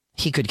network.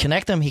 He could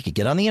connect them. He could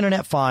get on the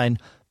internet fine,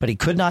 but he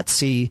could not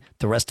see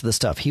the rest of the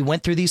stuff. He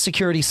went through these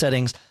security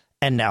settings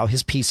and now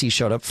his PC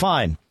showed up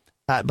fine.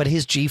 But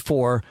his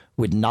G4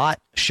 would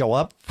not show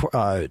up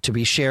to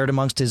be shared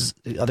amongst his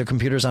other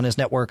computers on his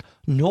network,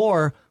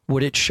 nor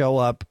would it show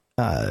up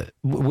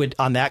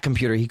on that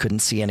computer. He couldn't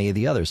see any of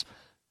the others.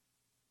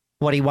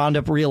 What he wound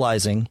up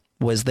realizing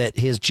was that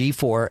his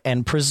G4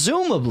 and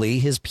presumably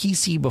his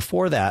PC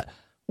before that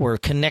were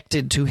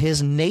connected to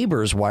his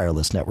neighbor's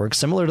wireless network,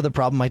 similar to the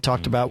problem I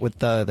talked about with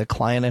the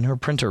client and her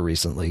printer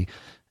recently.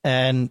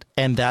 And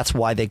that's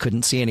why they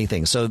couldn't see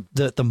anything. So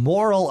the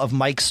moral of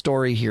Mike's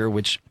story here,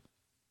 which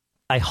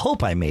I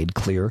hope I made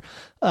clear,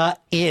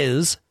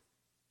 is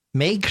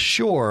make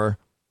sure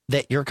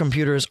that your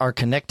computers are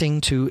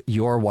connecting to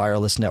your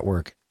wireless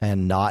network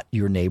and not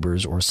your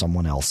neighbor's or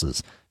someone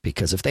else's.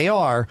 Because if they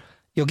are,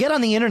 you'll get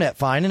on the internet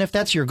fine. And if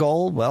that's your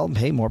goal, well,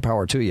 hey, more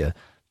power to you.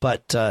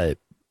 But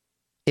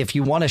if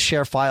you want to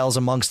share files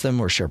amongst them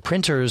or share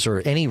printers or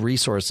any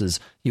resources,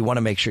 you want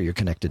to make sure you're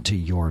connected to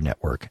your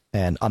network.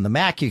 And on the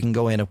Mac, you can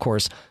go in, of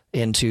course,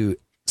 into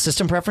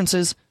System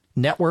Preferences,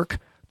 Network,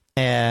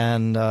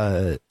 and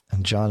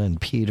John and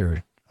Pete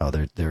are,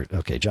 they're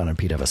okay. John and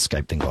Pete have a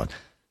Skype thing going.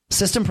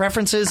 System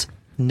Preferences,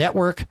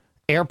 Network,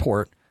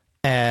 Airport,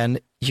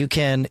 and you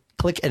can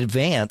click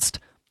Advanced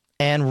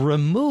and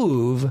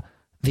remove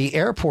the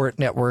airport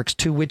networks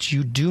to which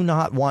you do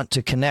not want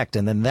to connect.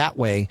 And then that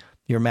way,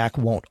 your Mac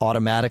won't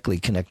automatically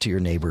connect to your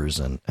neighbors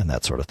and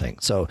that sort of thing.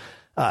 So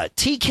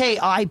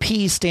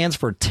TKIP stands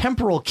for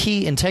Temporal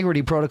Key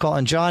Integrity Protocol.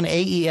 And John,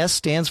 AES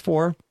stands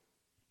for?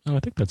 I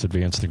think that's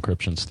Advanced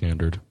Encryption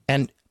Standard.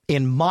 And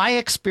in my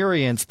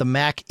experience, the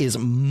Mac is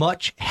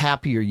much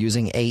happier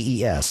using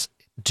AES.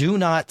 Do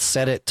not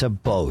set it to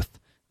both.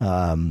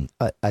 I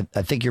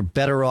think you're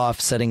better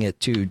off setting it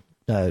to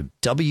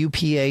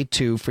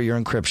WPA2 for your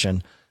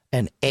encryption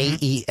and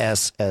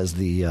AES as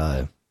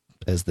the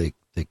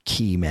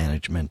key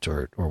management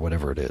or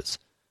whatever it is.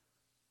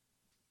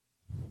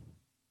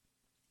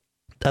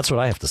 That's what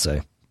I have to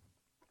say.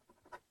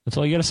 That's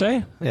all you got to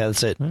say? Yeah,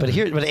 that's it. But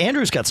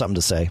Andrew's got something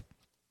to say.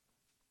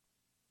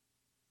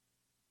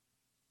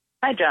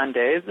 Hi, John,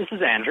 Dave. This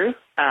is Andrew.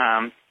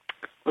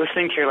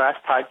 Listening to your last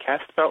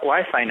podcast about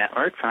Wi-Fi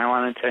networks, and I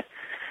wanted to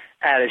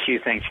add a few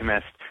things you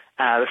missed.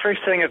 The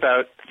first thing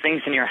about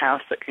things in your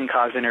house that can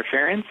cause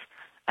interference,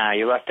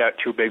 you left out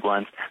 2 big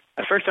ones.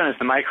 The first one is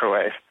the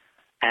microwave.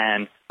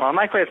 And while a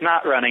microwave's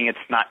not running, it's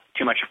not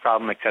too much of a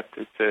problem except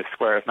it's a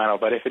square of metal.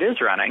 But if it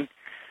is running,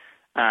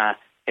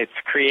 it's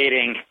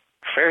creating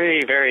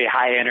very, very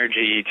high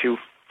energy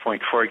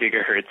 2.4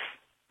 gigahertz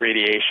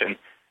radiation,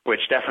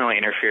 which definitely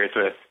interferes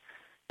with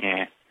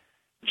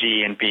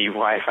G and B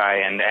Wi-Fi,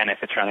 and if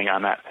it's running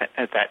on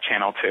that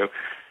channel too.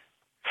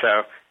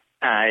 So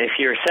if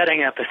you're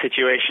setting up a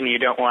situation you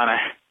don't want to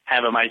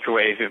have a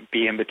microwave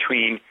be in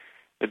between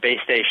the base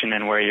station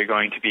and where you're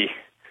going to be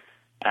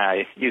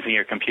using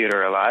your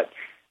computer a lot,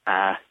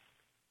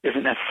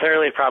 isn't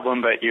necessarily a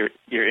problem, but your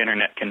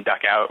internet can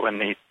duck out when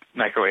the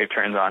microwave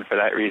turns on for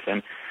that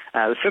reason.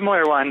 The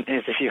similar one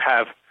is if you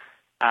have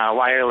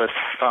wireless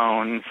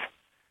phones,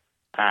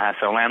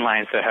 so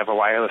landlines that have a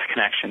wireless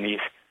connection.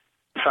 These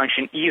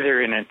function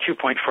either in a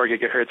 2.4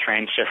 gigahertz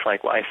range, just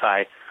like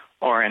Wi-Fi,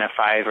 or in a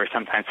 5 or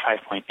sometimes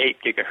 5.8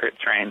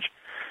 gigahertz range.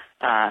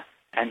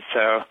 And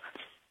so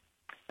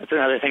that's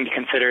another thing to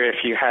consider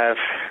if you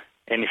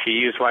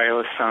use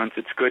wireless phones.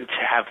 It's good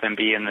to have them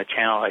be in the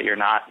channel that you're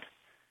not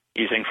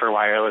using for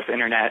wireless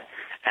internet,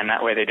 and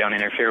that way they don't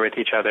interfere with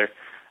each other.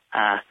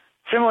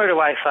 Similar to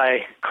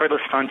Wi-Fi,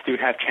 cordless phones do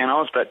have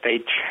channels, but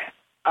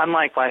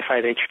unlike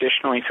Wi-Fi, they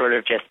traditionally sort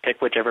of just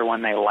pick whichever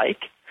one they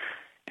like.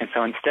 And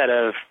so instead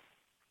of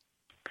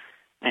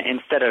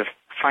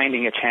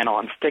finding a channel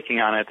and sticking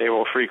on it, they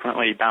will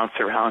frequently bounce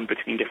around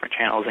between different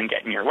channels and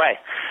get in your way.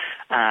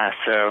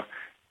 So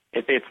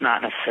it's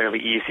not necessarily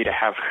easy to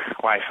have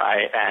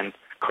Wi-Fi and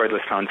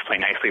cordless phones play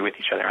nicely with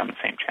each other on the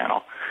same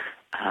channel.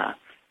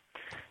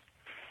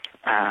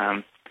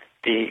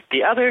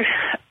 The other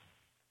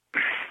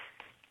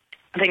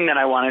thing that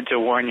I wanted to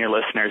warn your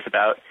listeners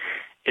about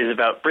is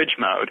about bridge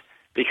mode,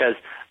 because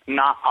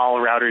not all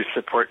routers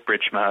support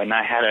bridge mode. And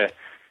I had a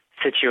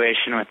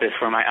situation with this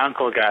where my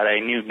uncle got a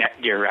new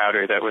Netgear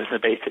router that was a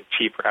basic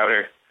cheap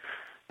router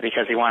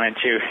because he wanted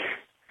to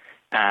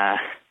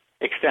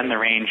extend the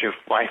range of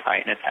Wi-Fi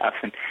in his house.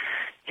 And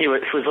he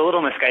was a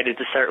little misguided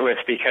to start with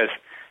because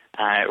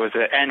it was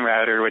an N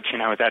router, which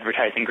was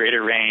advertising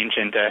greater range,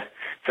 and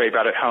so he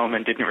brought it home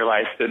and didn't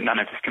realize that none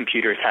of his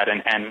computers had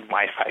an N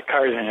Wi-Fi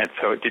card in it,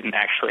 so it didn't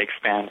actually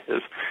expand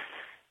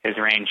his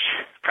range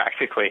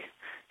practically,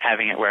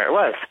 having it where it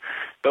was.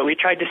 But we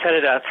tried to set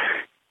it up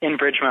in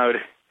bridge mode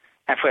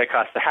halfway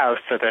across the house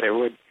so that it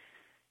would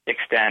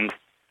extend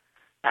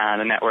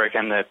the network,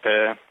 and that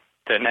the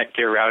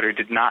Netgear router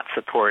did not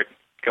support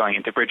going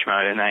into bridge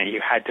mode, and that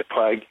you had to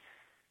plug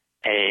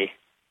a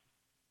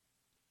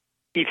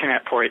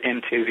Ethernet port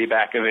into the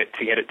back of it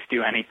to get it to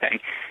do anything.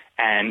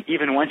 And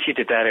even once you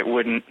did that, it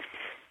wouldn't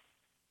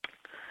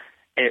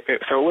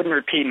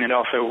repeat, and it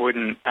also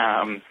wouldn't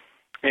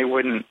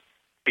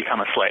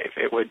become a slave.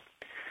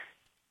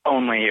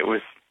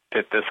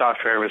 The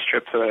software was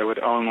stripped so that it would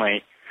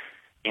only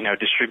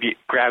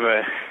grab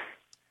a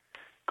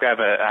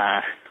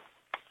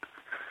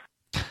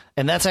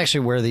and that's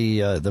actually where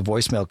the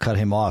voicemail cut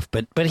him off.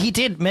 But he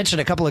did mention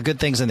a couple of good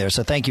things in there.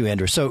 So thank you,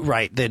 Andrew. So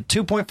right, the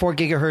 2.4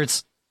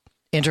 gigahertz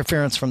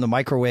interference from the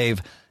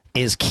microwave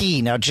is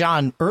key. Now,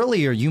 John,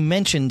 earlier you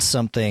mentioned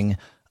something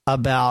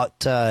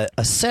about a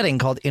setting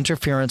called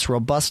interference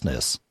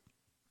robustness.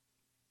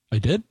 I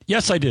did?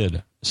 Yes, I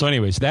did. So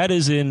anyways, that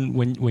is in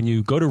when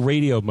you go to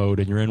radio mode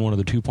and you're in one of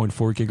the 2.4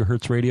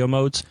 gigahertz radio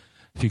modes.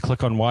 If you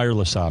click on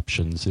wireless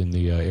options in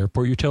the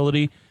airport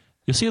utility,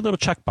 you'll see a little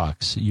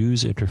checkbox,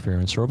 use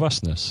interference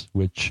robustness,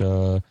 which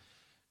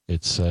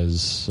it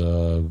says,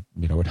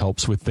 it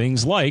helps with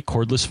things like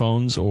cordless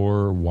phones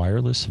or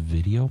wireless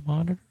video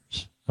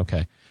monitors.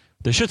 Okay.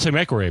 They should say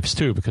microwaves,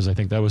 too, because I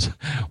think that was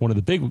one of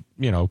the big,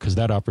 because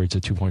that operates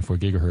at 2.4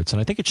 gigahertz. And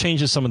I think it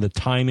changes some of the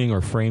timing or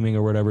framing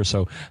or whatever,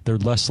 so they're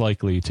less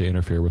likely to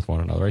interfere with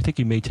one another. I think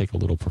you may take a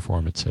little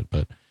performance hit,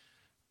 but,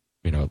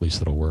 at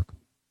least it'll work.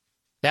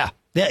 Yeah.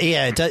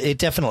 It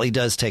definitely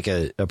does take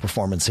a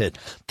performance hit.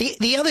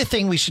 The other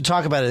thing we should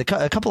talk about is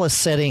a couple of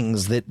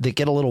settings that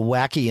get a little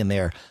wacky in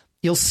there.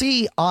 You'll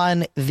see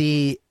on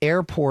the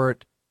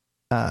airport,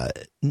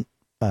 in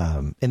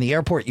the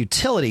airport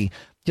utility,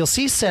 you'll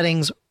see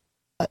settings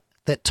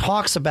that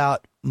talks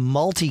about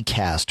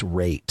multicast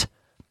rate.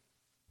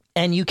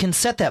 And you can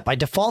set that. By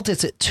default,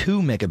 it's at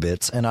 2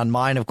 megabits. And on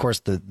mine, of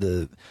course,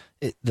 I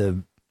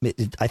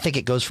think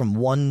it goes from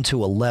 1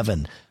 to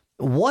 11.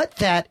 What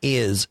that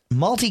is,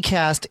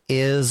 multicast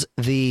is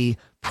the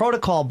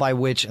protocol by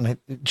which, and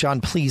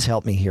John, please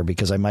help me here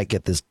because I might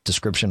get this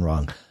description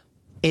wrong.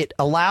 It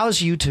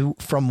allows you to,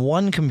 from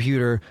one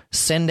computer,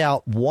 send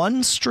out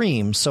one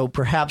stream, so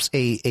perhaps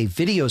a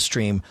video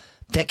stream,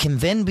 that can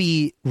then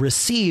be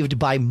received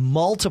by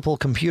multiple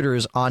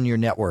computers on your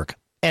network.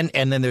 And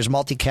then there's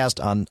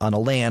multicast on a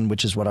LAN,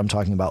 which is what I'm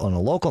talking about on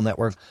a local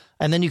network.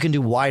 And then you can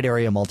do wide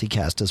area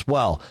multicast as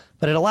well.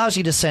 But it allows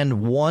you to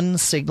send one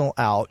signal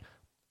out.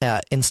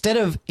 Instead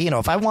of,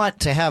 if I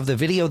want to have the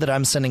video that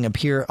I'm sending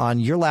appear on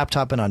your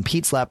laptop and on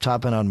Pete's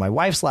laptop and on my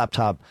wife's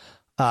laptop,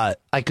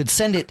 I could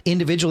send it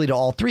individually to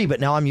all three, but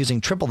now I'm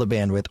using triple the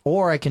bandwidth,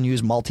 or I can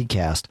use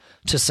multicast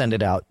to send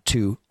it out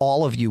to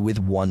all of you with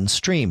one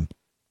stream.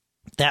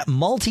 That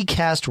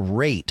multicast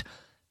rate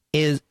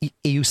is,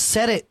 you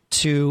set it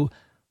to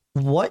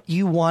what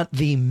you want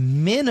the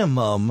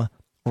minimum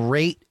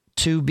rate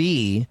to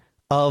be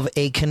of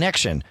a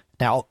connection.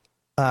 Now,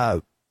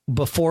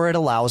 before it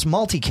allows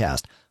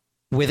multicast.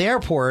 With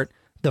airport,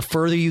 the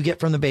further you get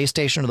from the base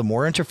station or the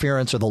more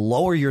interference or the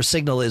lower your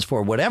signal is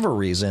for whatever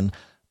reason,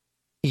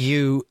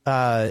 your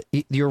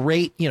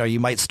rate, you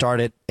might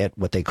start it at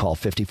what they call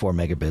 54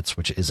 megabits,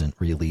 which isn't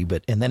really,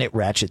 and then it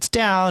ratchets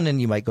down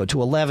and you might go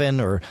to 11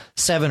 or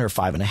 7 or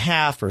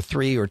 5.5 or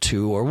 3 or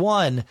 2 or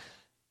 1.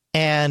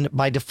 And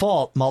by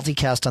default,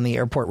 multicast on the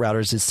airport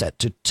routers is set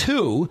to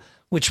 2,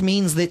 which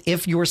means that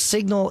if your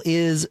signal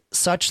is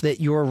such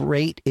that your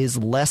rate is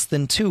less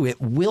than 2,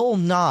 it will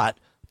not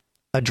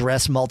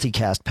address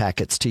multicast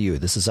packets to you.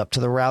 This is up to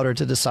the router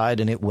to decide,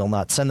 and it will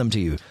not send them to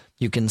you.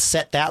 You can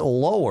set that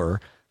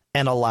lower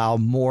and allow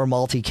more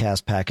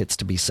multicast packets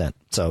to be sent.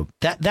 So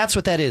that's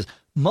what that is.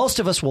 Most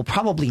of us will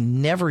probably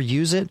never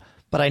use it,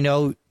 but I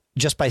know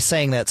just by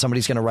saying that,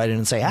 somebody's going to write in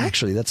and say,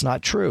 actually, that's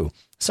not true.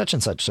 Such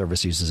and such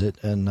service uses it,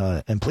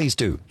 and please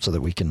do, so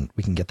that we can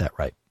get that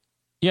right.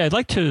 Yeah, I'd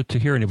like to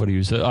hear anybody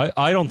use it.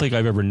 I don't think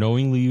I've ever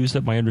knowingly used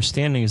it. My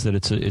understanding is that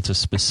it's a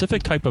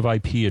specific type of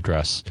IP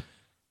address,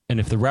 and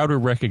if the router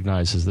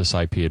recognizes this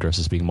IP address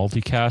as being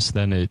multicast,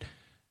 then it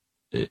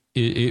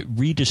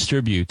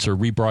redistributes or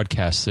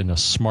rebroadcasts in a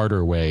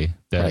smarter way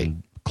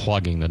than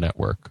clogging the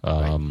network.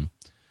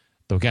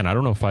 Though again, I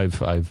don't know if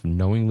I've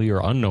knowingly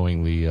or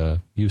unknowingly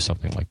used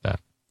something like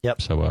that.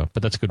 Yep. So,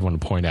 but that's a good one to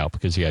point out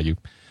because you,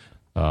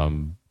 I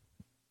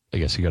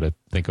guess you got to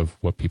think of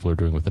what people are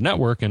doing with the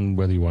network and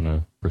whether you want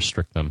to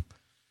restrict them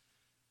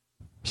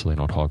so they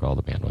don't hog all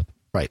the bandwidth.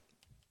 Right.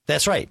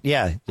 That's right.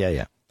 Yeah.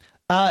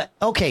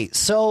 Okay.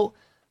 So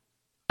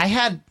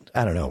I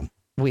don't know.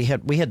 We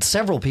had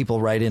several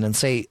people write in and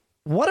say,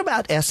 what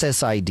about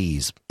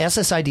SSIDs?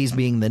 SSIDs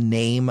being the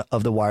name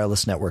of the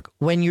wireless network.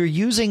 When you're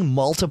using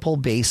multiple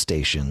base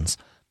stations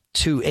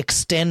to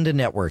extend a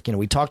network,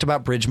 we talked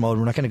about bridge mode.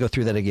 We're not going to go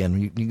through that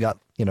again. You got,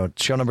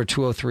 show number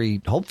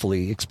 203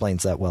 hopefully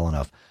explains that well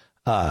enough.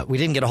 We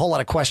didn't get a whole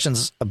lot of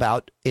questions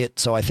about it,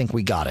 so I think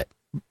we got it.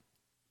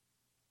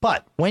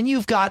 But when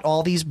you've got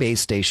all these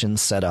base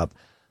stations set up,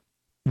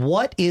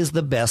 what is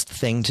the best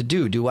thing to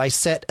do? Do I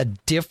set a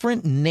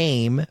different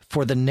name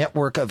for the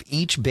network of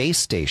each base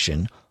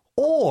station,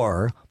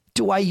 or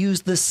do I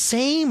use the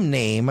same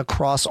name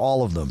across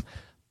all of them?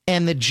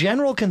 And the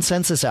general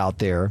consensus out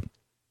there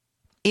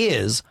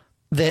is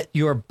that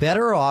you're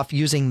better off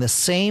using the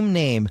same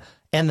name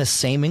and the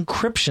same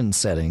encryption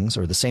settings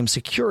or the same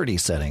security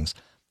settings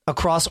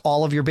across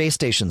all of your base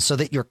stations so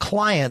that your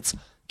clients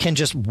can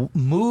just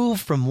move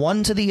from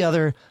one to the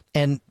other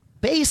and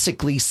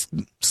basically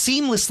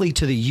seamlessly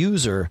to the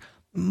user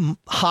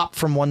hop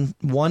from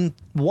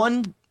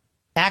one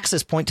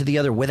access point to the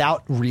other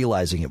without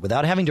realizing it,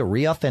 without having to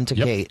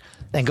re-authenticate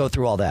and go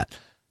through all that.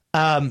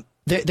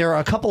 There are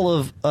a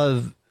couple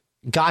of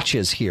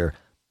gotchas here.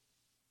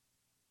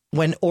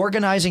 When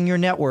organizing your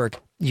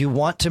network, you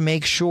want to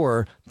make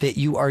sure that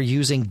you are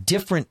using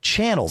different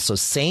channels. So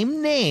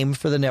same name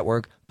for the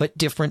network, but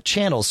different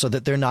channels so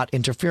that they're not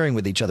interfering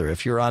with each other.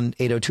 If you're on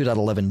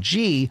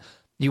 802.11g,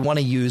 you want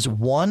to use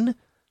 1,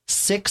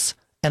 6,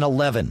 and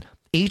 11.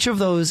 Each of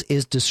those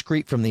is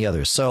discrete from the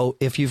other. So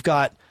if you've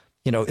got,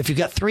 if you've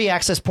got 3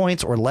 access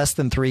points or less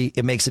than 3,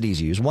 it makes it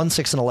easy. Use 1,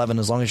 6, and 11.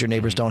 As long as your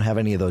neighbors don't have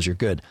any of those, you're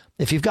good.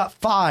 If you've got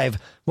 5,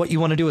 what you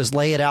want to do is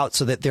lay it out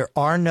so that there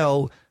are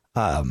no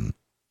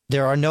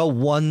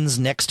 1s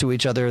next to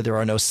each other. There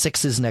are no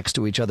 6s next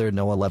to each other,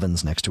 no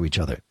 11s next to each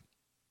other.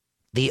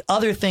 The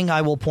other thing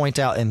I will point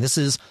out, and this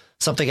is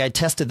something I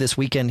tested this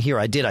weekend here,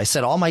 I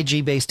set all my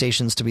G base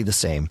stations to be the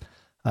same,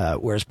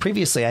 whereas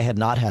previously I had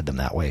not had them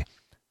that way.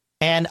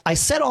 And I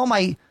set all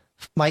my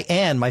 5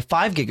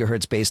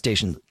 gigahertz base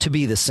station to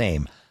be the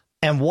same.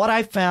 And what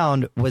I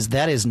found was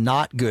that is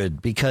not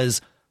good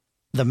because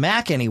the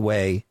Mac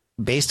anyway,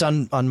 based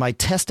on my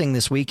testing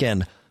this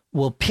weekend,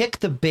 will pick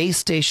the base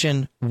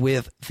station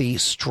with the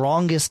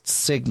strongest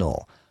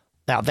signal.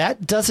 Now,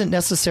 that doesn't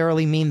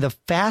necessarily mean the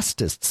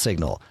fastest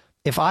signal.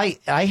 If I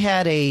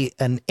had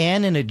an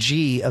N and a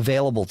G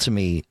available to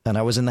me, and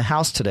I was in the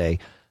house today,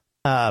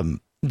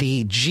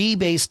 the G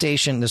base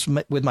station, this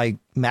with my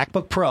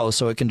MacBook Pro,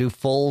 so it can do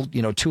full,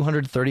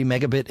 230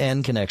 megabit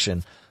N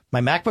connection.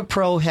 My MacBook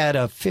Pro had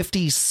a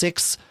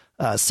 56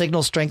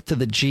 signal strength to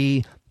the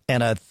G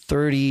and a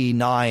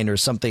 39 or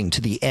something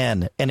to the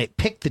N, and it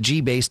picked the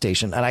G base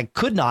station, and I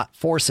could not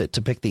force it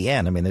to pick the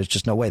N. I mean, there's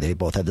just no way. They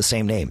both had the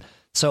same name.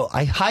 So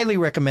I highly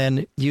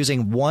recommend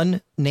using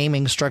one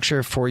naming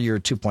structure for your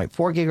 2.4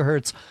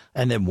 gigahertz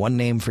and then one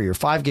name for your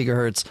 5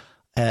 gigahertz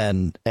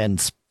and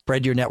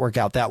spread your network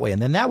out that way.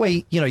 And then that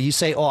way, you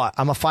say, oh,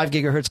 I'm a 5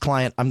 gigahertz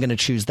client. I'm going to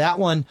choose that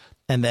one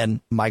and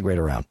then migrate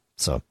around.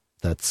 So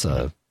that's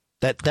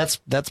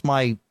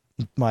my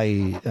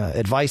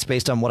advice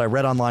based on what I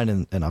read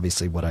online and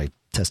obviously what I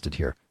tested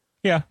here.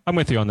 Yeah, I'm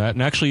with you on that.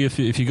 And actually, if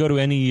you go to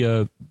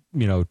any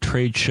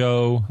trade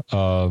show,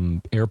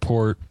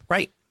 airport,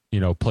 right,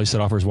 place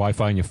that offers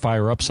Wi-Fi, and you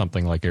fire up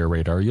something like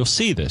AirRadar, you'll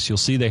see this. You'll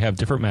see they have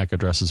different MAC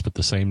addresses, but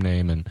the same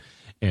name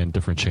and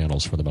different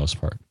channels for the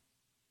most part.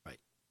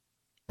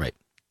 Right.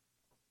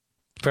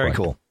 Very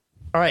cool.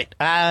 All right.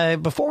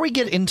 Before we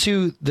get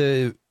into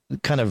the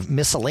kind of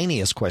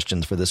miscellaneous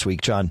questions for this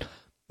week, John,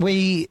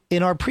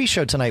 in our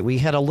pre-show tonight, we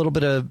had a little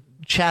bit of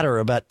chatter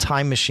about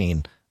Time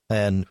Machine,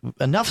 and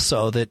enough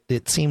so that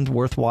it seemed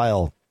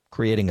worthwhile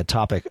creating a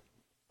topic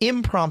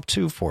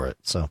impromptu for it.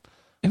 So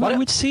it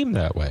would seem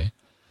that way.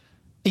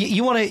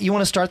 You want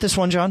to start this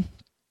one, John?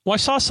 Well, I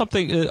saw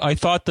something. I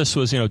thought this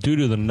was due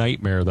to the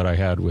nightmare that I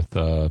had with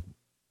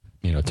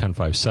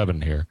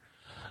 10.5.7 here.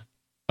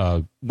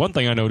 One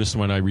thing I noticed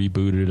when I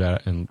rebooted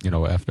it and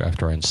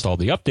after I installed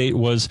the update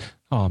was,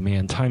 oh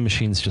man, Time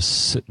Machine's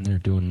just sitting there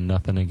doing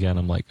nothing again.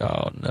 I'm like,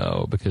 oh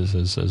no, because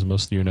as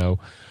most of you know,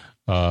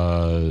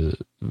 I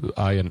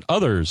and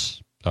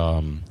others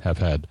have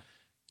had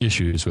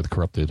issues with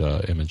corrupted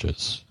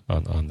images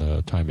on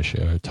the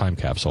time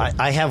capsule.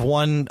 I have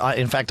one,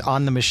 in fact,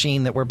 on the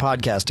machine that we're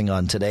podcasting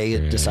on today.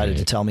 It decided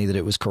to tell me that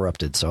it was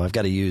corrupted, so I've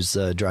got to use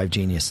Drive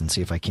Genius and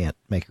see if I can't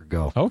make her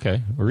go.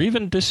 Okay, or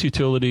even Disk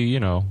Utility,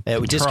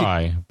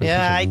 try. But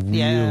a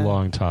real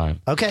long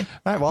time. Okay, all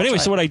right. Well, but anyway,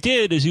 so what I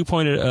did is you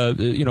pointed,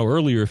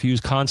 earlier, if you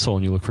use console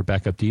and you look for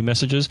backup D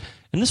messages,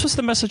 and this was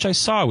the message I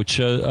saw, which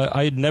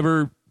I had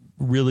never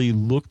really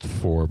looked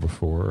for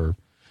before.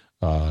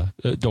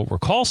 Don't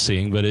recall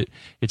seeing, but it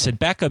said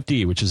backup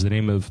D, which is the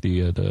name of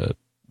the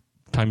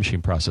Time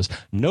Machine process.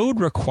 Node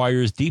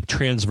requires deep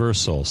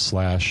transversal /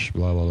 blah,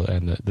 blah, blah,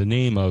 and the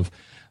name of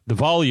the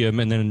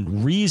volume, and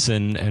then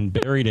reason, and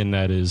buried in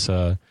that is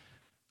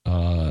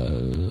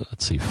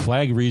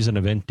flag reason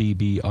event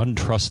DB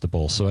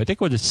untrustable. So I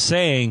think what it's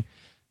saying,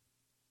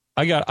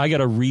 I got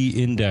to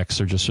re-index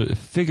or just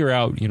figure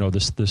out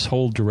this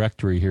whole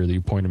directory here that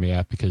you pointed me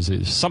at, because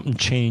something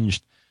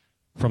changed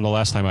from the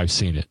last time I've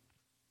seen it.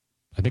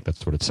 I think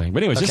that's what it's saying.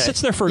 But anyways, It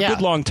sits there for a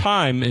good long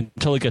time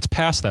until it gets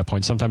past that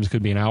point. Sometimes it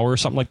could be an hour or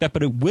something like that,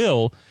 but it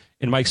will,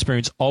 in my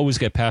experience, always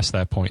get past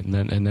that point, and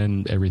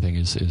then everything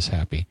is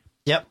happy.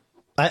 Yep,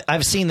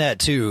 I've seen that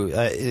too.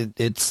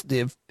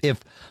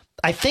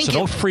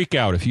 Don't freak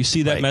out if you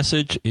see that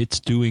message. It's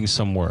doing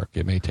some work.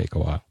 It may take a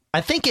while. I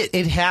think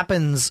it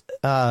happens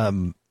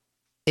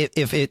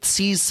if it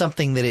sees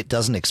something that it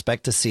doesn't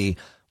expect to see,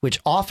 which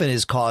often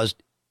is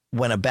caused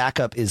when a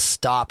backup is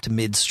stopped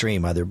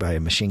midstream, either by a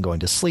machine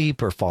going to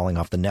sleep or falling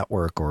off the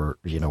network, or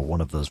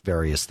one of those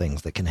various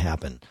things that can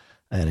happen.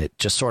 And it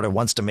just sort of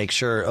wants to make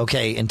sure,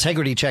 okay,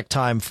 integrity check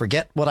time,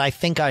 forget what I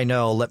think I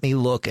know, let me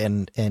look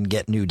and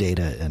get new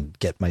data and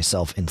get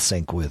myself in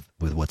sync with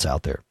what's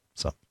out there.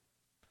 So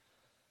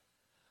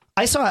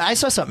I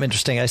saw something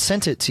interesting. I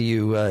sent it to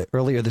you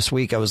earlier this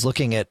week. I was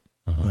looking at,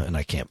 and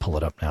I can't pull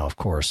it up now, of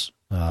course.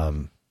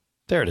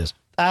 There it is.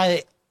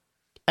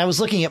 I was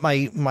looking at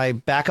my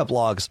backup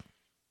logs,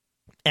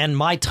 and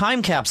my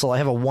time capsule, I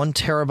have a 1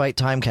 terabyte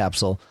time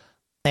capsule,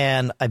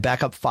 and I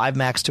back up 5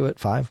 Macs to it.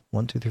 5,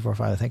 1, 2, 3, 4,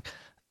 5, I think.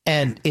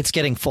 And it's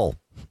getting full,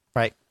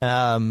 right?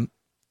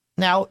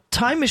 Now,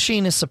 Time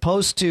Machine is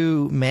supposed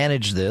to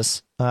manage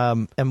this.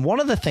 And one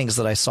of the things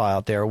that I saw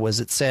out there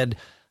was it said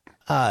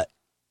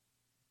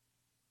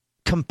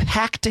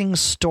compacting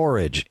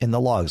storage in the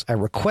logs. I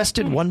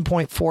requested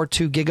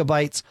 1.42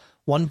 gigabytes.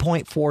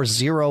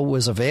 1.40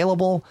 was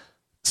available.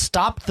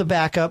 Stopped the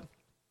backup,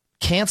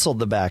 canceled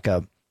the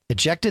backup,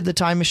 ejected the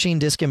Time Machine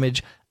disk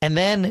image, and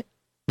then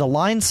the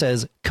line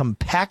says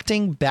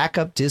compacting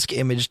backup disk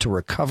image to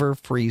recover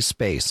free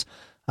space.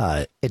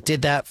 It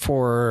did that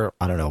for,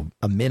 I don't know,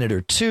 a minute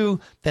or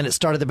two. Then it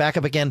started the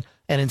backup again.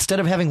 And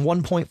instead of having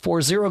 1.40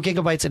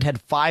 gigabytes, it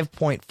had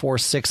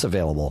 5.46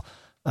 available.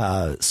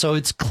 So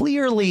it's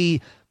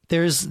clearly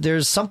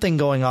there's something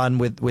going on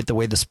with the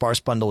way the sparse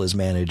bundle is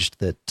managed,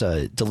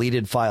 that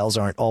deleted files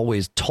aren't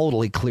always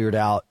totally cleared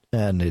out.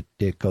 And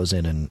it goes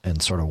in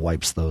and sort of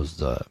wipes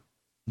those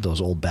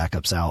old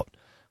backups out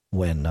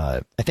when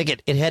I think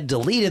it had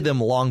deleted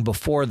them long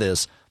before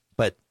this,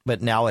 but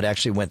now it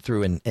actually went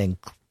through and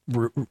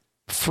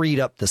freed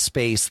up the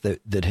space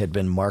that had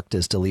been marked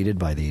as deleted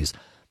by these.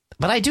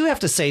 But I do have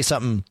to say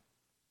something.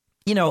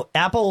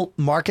 Apple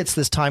markets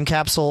this time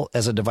capsule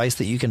as a device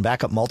that you can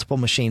back up multiple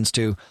machines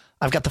to.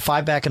 I've got the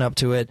 5 backing up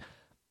to it.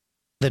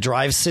 The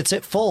drive sits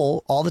at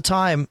full all the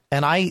time.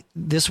 And I,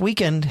 this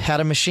weekend, had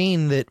a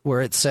machine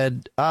where it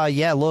said,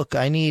 look,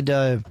 I need,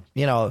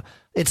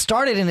 it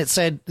started and it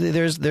said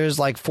there's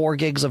like 4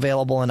 gigs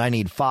available and I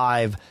need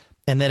 5.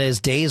 And then as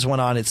days went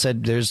on, it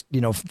said there's,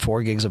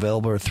 4 gigs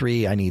available or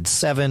 3. I need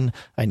 7.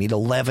 I need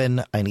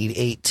 11. I need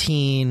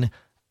 18.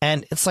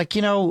 And it's like,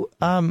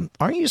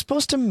 aren't you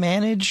supposed to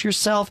manage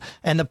yourself?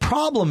 And the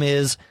problem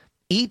is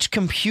each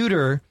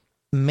computer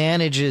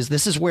manages.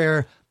 This is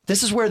where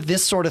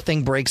this sort of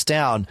thing breaks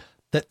down.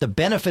 That the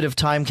benefit of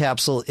Time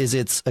Capsule is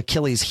its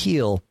Achilles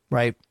heel,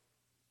 right?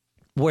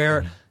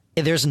 Where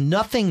there's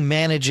nothing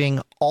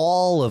managing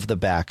all of the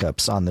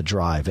backups on the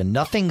drive and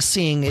nothing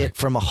seeing it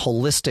from a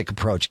holistic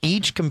approach.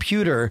 Each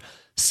computer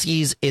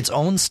sees its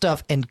own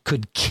stuff and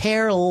could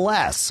care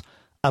less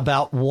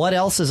about what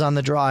else is on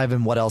the drive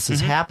and what else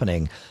is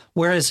happening.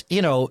 Whereas,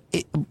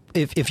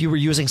 if you were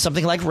using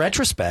something like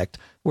Retrospect,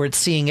 where it's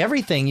seeing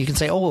everything, you can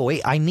say, oh,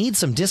 wait, I need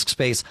some disk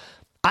space.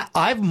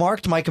 I've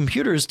marked my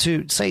computers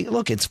to say,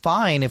 look, it's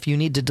fine if you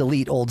need to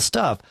delete old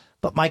stuff,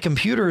 but my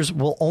computers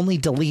will only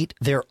delete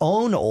their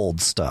own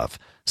old stuff.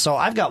 So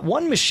I've got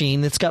one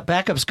machine that's got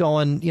backups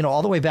going,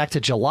 all the way back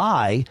to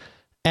July,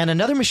 and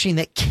another machine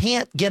that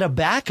can't get a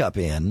backup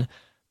in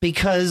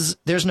because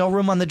there's no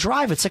room on the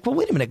drive. It's like, well,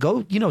 wait a minute,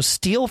 go,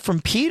 steal from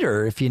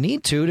Peter if you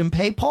need to and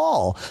pay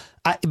Paul.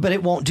 But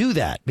it won't do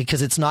that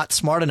because it's not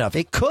smart enough.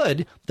 It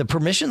could. The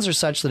permissions are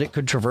such that it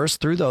could traverse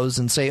through those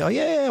and say, oh,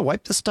 yeah,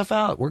 wipe this stuff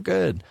out. We're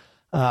good.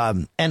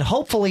 And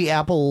hopefully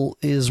Apple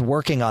is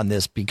working on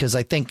this because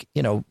I think,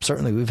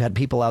 certainly we've had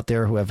people out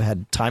there who have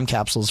had time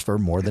capsules for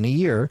more than a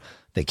year.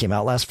 They came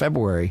out last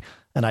February.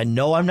 And I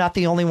know I'm not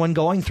the only one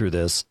going through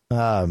this.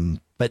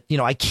 But,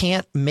 I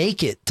can't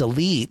make it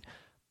delete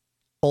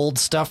old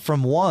stuff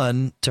from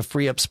one to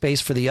free up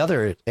space for the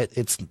other.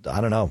 It's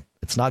I don't know.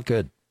 It's not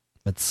good.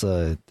 It's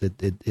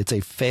it's a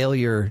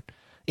failure.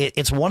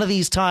 It's one of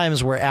these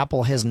times where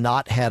Apple has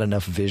not had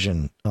enough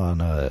vision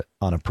on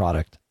a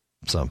product.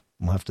 So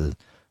we'll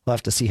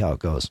have to see how it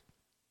goes.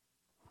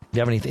 You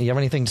have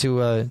anything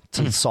to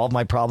solve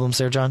my problems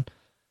there, John?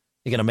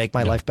 You gonna make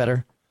my life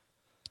better?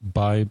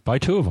 Buy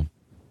two of them.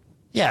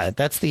 Yeah,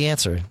 that's the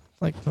answer.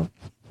 Like, well,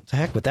 to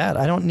heck with that.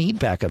 I don't need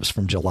backups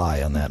from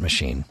July on that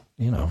machine.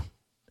 Go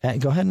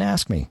ahead and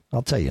ask me.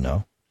 I'll tell you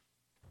no.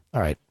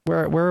 All right.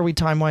 Where are we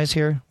time-wise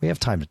here? We have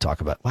time to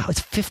talk about. Wow,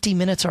 it's 50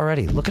 minutes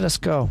already. Look at us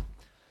go.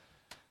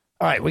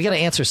 All right. We got to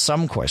answer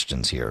some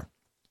questions here.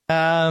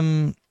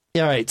 All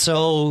right.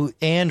 So,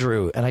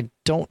 Andrew, and I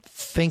don't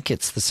think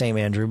it's the same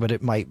Andrew, but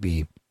it might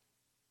be.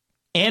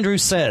 Andrew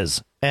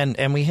says,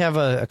 and we have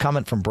a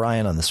comment from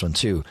Brian on this one,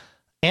 too.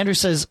 Andrew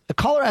says, a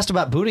caller asked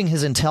about booting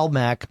his Intel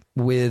Mac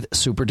with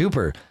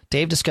SuperDuper.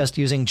 Dave discussed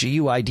using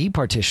GUID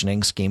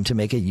partitioning scheme to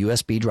make a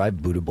USB drive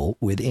bootable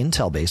with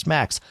Intel-based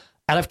Macs.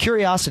 Out of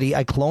curiosity,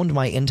 I cloned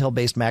my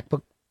Intel-based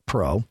MacBook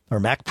Pro or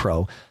Mac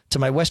Pro to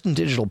my Western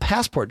Digital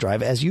Passport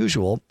drive as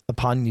usual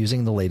upon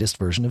using the latest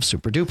version of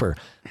SuperDuper.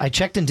 I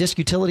checked in Disk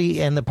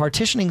Utility and the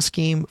partitioning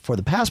scheme for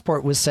the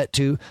Passport was set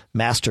to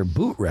Master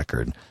Boot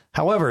Record.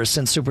 However,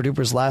 since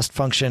SuperDuper's last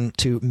function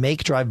to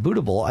make drive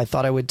bootable, I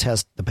thought I would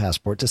test the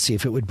Passport to see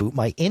if it would boot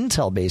my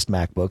Intel-based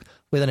MacBook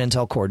with an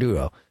Intel Core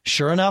Duo.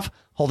 Sure enough,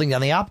 holding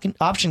down the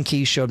option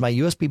key showed my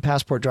USB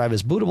Passport drive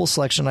as bootable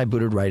selection. I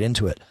booted right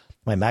into it.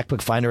 My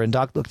MacBook Finder and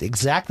dock looked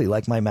exactly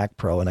like my Mac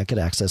Pro, and I could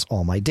access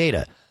all my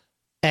data.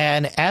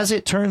 And as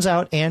it turns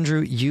out,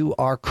 Andrew, you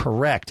are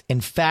correct. In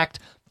fact,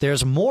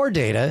 there's more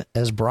data,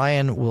 as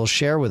Brian will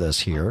share with us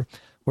here,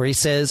 where he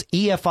says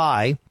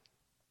EFI,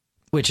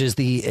 which is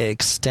the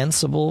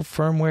extensible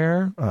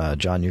firmware.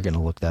 John, you're going to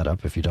look that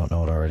up if you don't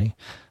know it already.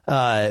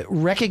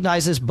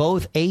 Recognizes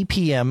both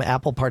APM,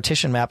 Apple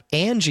Partition Map,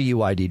 and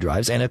GUID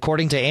drives. And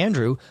according to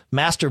Andrew,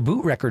 Master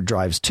Boot Record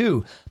drives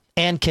too,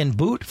 and can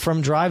boot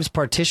from drives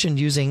partitioned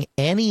using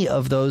any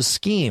of those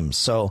schemes.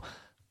 So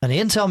an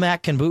Intel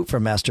Mac can boot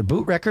from Master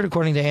Boot Record,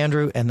 according to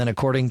Andrew. And then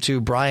according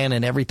to Brian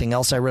and everything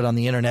else I read on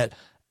the internet,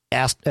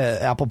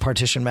 Apple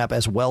Partition Map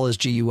as well as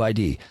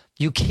GUID.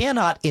 You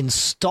cannot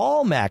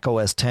install Mac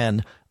OS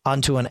X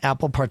onto an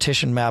Apple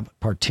Partition Map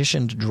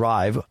partitioned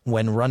drive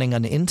when running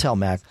an Intel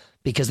Mac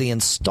because the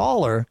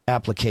installer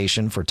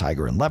application for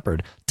Tiger and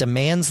Leopard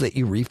demands that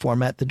you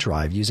reformat the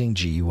drive using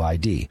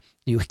GUID.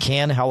 You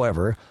can,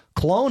 however,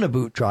 clone a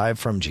boot drive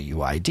from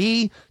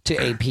GUID to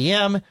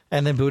APM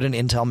and then boot an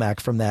Intel Mac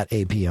from that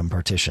APM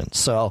partition.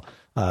 So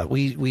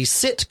we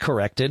sit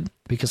corrected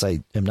because I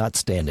am not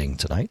standing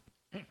tonight.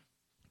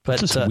 But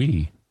just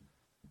we.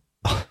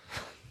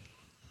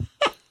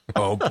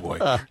 Oh boy!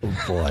 Oh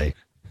boy!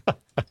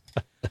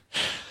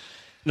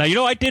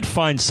 Now I did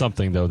find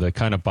something though that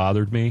kind of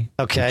bothered me.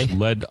 Okay, which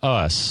led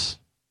us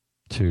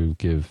to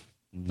give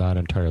not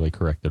entirely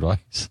correct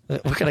advice. We're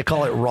going to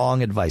call it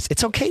wrong advice.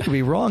 It's okay to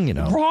be wrong,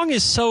 Wrong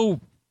is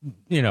so,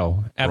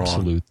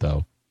 absolute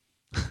though.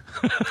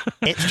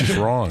 It's just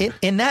wrong.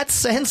 In that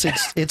sense,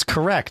 it's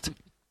correct.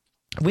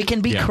 We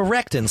can be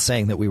correct in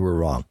saying that we were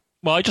wrong.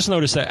 Well, I just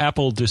noticed that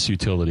Apple Disk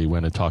Utility,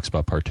 when it talks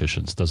about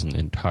partitions,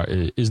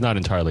 is not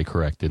entirely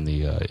correct in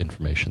the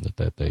information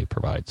that they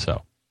provide.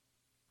 So,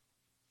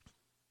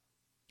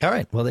 all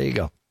right. Well, there you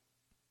go.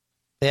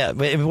 Yeah.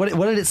 What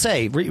did it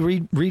say?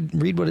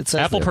 Read what it says.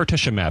 Apple there.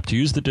 Partition Map: to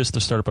use the disk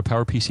to start up a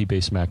PowerPC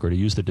based Mac, or to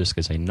use the disk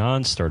as a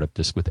non-startup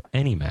disk with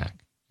any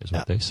Mac, is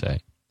what they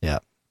say. Yeah.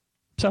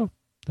 So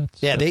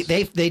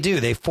they do.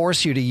 They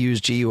force you to use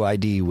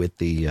GUID with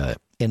the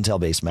Intel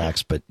based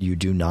Macs, but you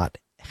do not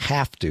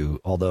have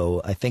to,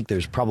 although I think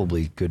there's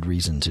probably good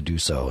reason to do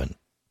so, and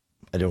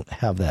I don't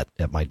have that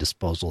at my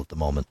disposal at the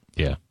moment.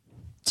 Yeah.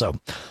 So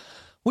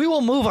we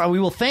will move on. We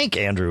will thank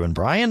Andrew and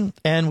Brian,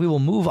 and we will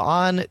move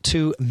on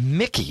to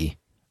Mickey.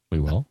 We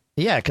will?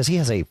 Yeah, because he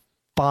has a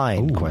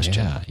fine question.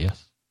 Yeah,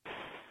 yes.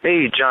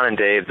 Hey, John and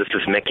Dave, this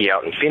is Mickey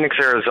out in Phoenix,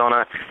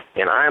 Arizona,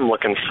 and I'm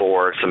looking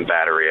for some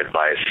battery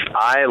advice.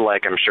 I,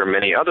 like I'm sure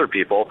many other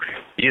people,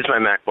 use my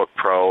MacBook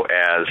Pro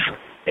as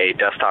a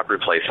desktop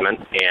replacement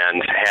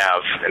and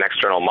have an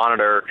external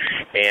monitor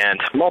and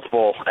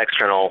multiple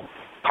external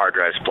hard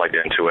drives plugged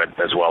into it,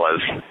 as well as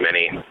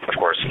many, of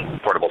course,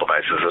 portable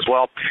devices as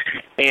well,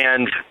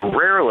 and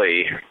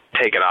rarely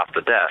take it off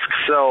the desk.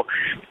 So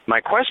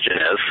my question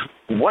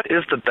is, what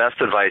is the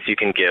best advice you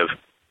can give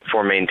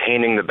for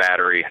maintaining the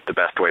battery the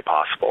best way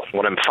possible.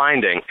 What I'm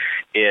finding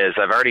is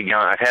I've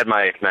had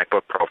my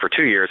MacBook Pro for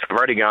 2 years. I've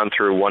already gone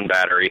through one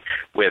battery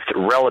with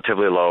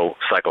relatively low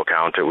cycle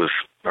count. It was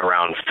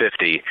around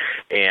 50,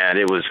 and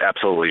it was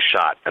absolutely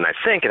shot. And I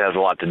think it has a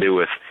lot to do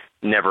with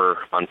never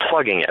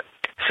unplugging it.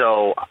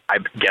 So I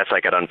guess I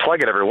could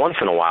unplug it every once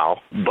in a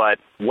while, but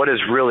what is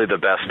really the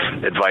best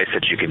advice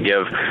that you could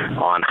give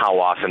on how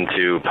often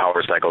to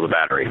power cycle the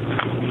battery?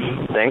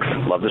 Thanks.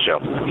 Love the show.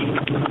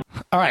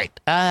 All right.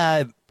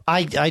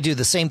 I do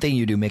the same thing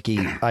you do, Mickey.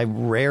 I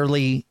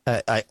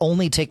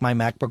only take my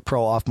MacBook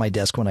Pro off my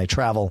desk when I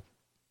travel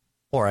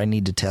or I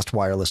need to test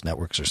wireless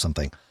networks or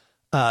something.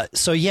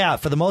 So yeah,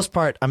 for the most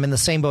part, I'm in the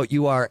same boat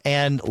you are.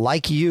 And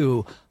like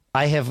you,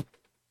 I have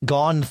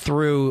gone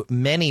through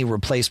many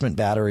replacement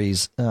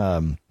batteries,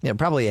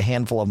 probably a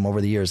handful of them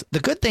over the years. The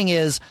good thing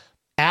is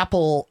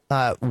Apple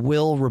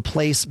will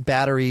replace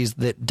batteries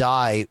that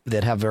die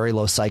that have very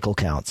low cycle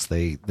counts.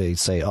 They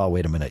say, oh,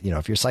 wait a minute,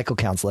 if your cycle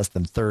count's less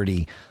than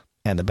 30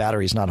 and the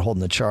battery's not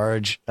holding the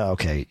charge,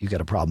 okay, you got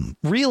a problem.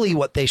 Really,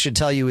 what they should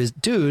tell you is,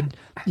 dude,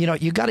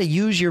 you got to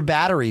use your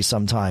battery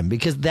sometime,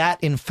 because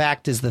that, in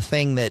fact, is the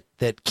thing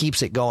that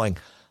keeps it going.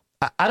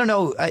 I don't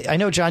know. I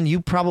know, John, you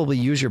probably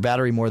use your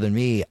battery more than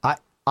me.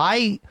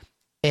 I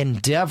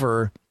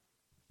endeavor,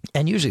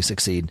 and usually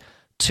succeed,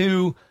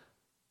 to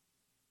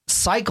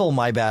cycle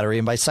my battery.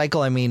 And by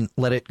cycle, I mean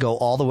let it go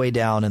all the way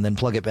down and then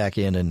plug it back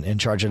in and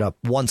charge it up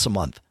once a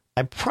month.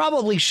 I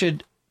probably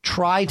should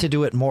try to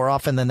do it more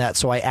often than that,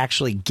 so I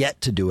actually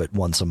get to do it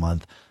once a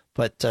month.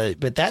 But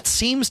that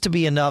seems to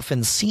be enough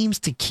and seems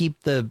to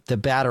keep the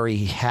battery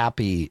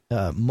happy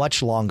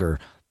much longer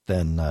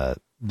than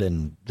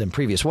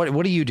previous.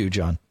 What do you do,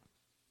 John?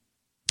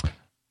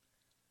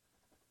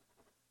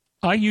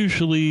 I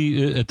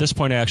usually, at this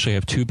point, I actually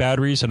have two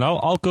batteries, and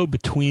I'll go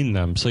between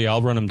them. So yeah,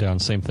 I'll run them down.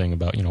 Same thing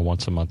about,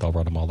 once a month, I'll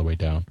run them all the way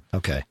down.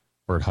 Okay.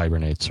 Or it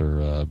hibernates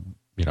or,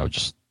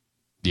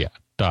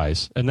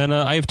 dies. And then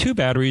I have two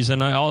batteries,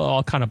 and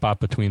I'll kind of bop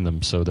between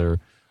them. So they're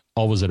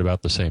always at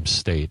about the same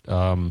state.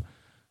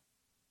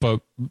 But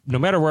no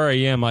matter where I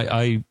am,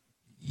 I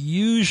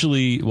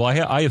usually,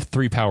 I have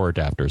three power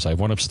adapters. I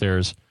have one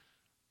upstairs,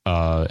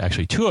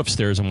 actually two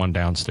upstairs and one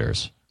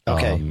downstairs.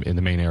 Okay. In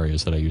the main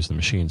areas that I use the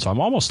machine. So I'm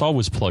almost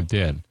always plugged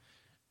in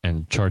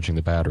and charging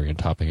the battery and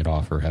topping it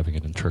off or having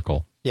it in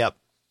trickle. Yep.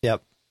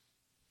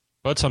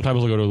 But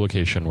sometimes I'll go to a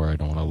location where I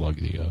don't want to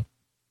lug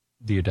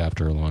the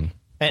adapter along.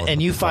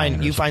 And you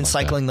find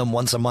cycling them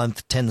once a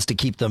month tends to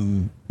keep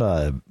them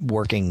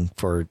working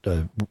for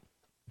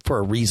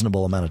a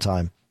reasonable amount of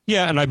time.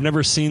 Yeah, and I've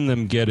never seen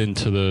them get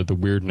into the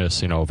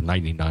weirdness, of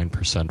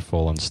 99%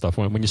 full and stuff.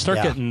 When you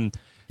start getting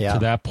to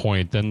that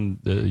point, then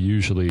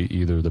usually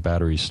either the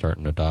battery's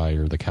starting to die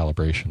or the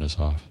calibration is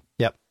off.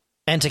 Yep.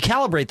 And to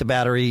calibrate the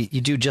battery,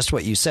 you do just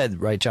what you said,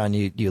 right, John?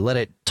 You let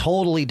it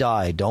totally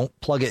die. Don't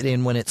plug it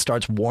in when it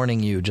starts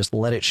warning you. Just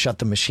let it shut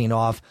the machine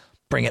off.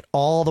 Bring it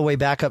all the way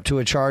back up to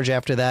a charge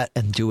after that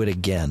and do it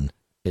again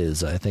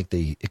is, I think,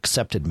 the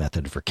accepted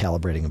method for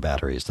calibrating a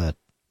battery.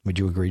 Would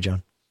you agree,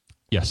 John?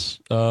 Yes.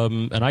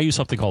 And I use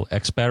something called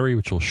X Battery,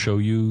 which will show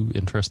you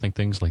interesting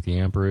things like the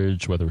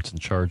amperage, whether it's in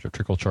charge or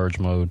trickle charge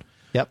mode.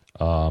 Yep.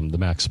 The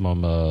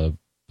maximum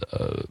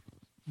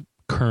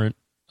current,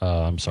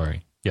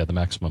 the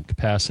maximum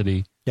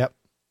capacity. Yep.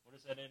 What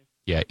is that in?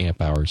 Yeah,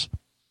 amp hours.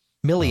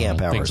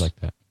 Milliamp hours. Things like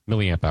that.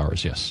 Milliamp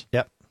hours, yes.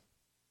 Yep.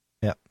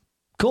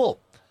 Cool.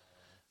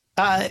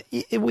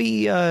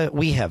 We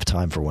have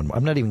time for one more.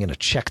 I'm not even going to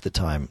check the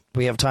time.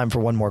 We have time for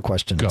one more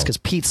question. Go. It's because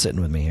Pete's sitting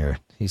with me here.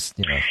 He's,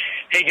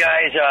 Hey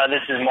guys,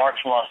 this is Mark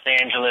from Los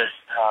Angeles.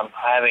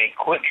 I have a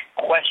quick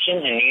question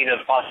in need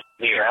of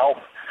possibly your help.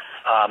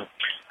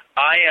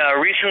 I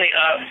recently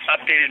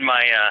updated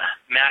my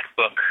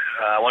MacBook.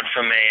 Went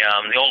from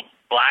the old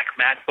black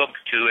MacBook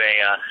to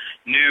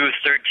a new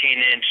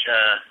 13-inch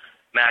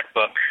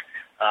MacBook,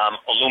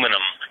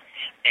 aluminum.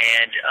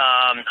 And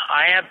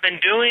I have been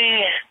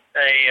doing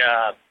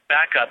a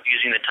backup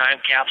using the time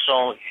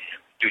capsule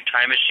through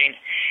Time Machine.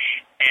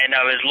 And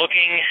I was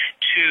looking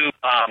to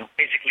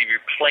basically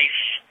replace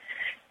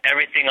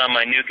everything on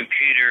my new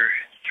computer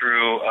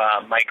through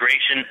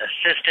Migration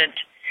Assistant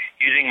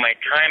using my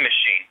Time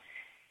Machine.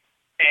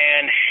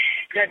 And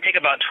it's going to take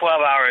about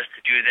 12 hours to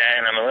do that,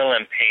 and I'm a little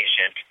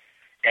impatient.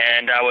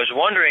 And I was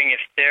wondering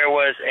if there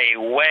was a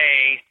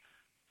way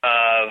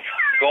of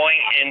going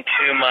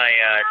into my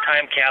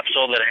time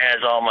capsule that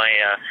has all my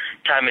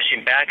Time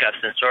Machine backups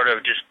and sort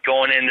of just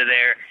going into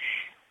there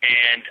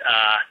and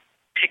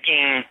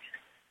picking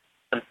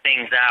some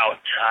things out.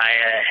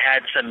 I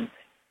had some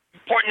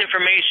important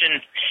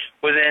information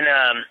within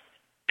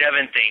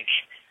DevonThink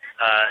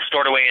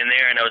stored away in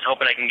there, and I was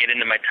hoping I can get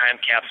into my time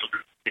capsule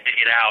to dig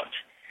it out.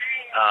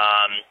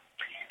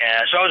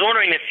 So I was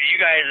wondering if you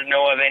guys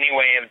know of any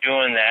way of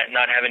doing that,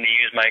 not having to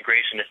use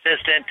Migration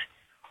Assistant,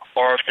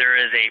 or if there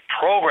is a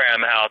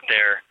program out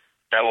there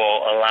that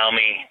will allow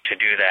me to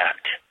do that.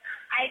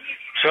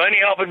 So any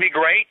help would be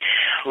great.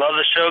 Love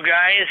the show,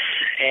 guys.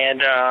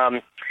 And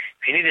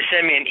if you need to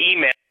send me an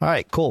email. All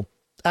right, cool.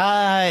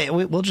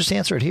 We'll just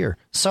answer it here.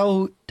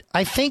 So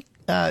I think,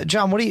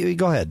 John, what do you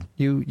go ahead?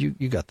 You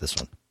got this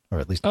one, or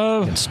at least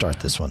you can start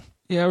this one.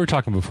 Yeah, we were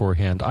talking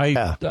beforehand.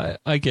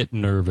 I get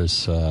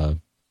nervous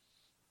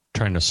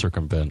trying to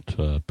circumvent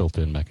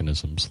built-in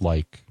mechanisms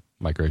like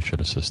migration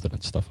assistant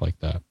and stuff like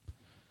that.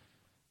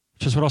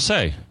 Which is what I'll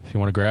say. If you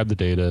want to grab the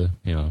data,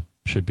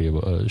 should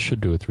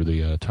do it through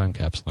the time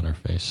capsule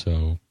interface.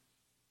 So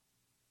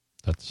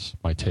that's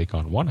my take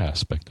on one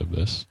aspect of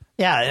this.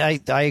 Yeah,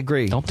 I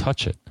agree. Don't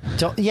touch it.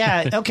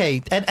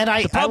 Okay. And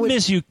the problem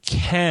is you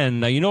can.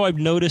 Now, I've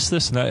noticed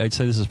this, and I'd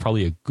say this is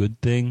probably a good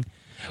thing.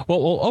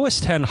 Well,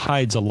 OS X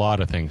hides a lot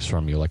of things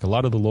from you, like a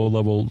lot of the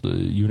low-level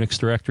Unix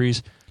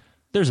directories.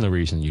 There's no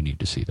reason you need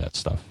to see that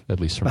stuff, at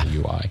least from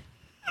the UI.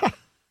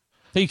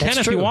 So you can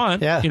if you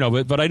want,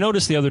 but I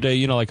noticed the other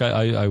day, like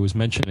I was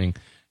mentioning,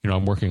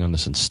 I'm working on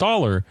this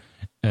installer,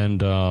 and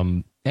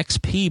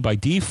XP by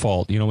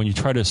default, when you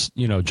try to,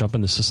 jump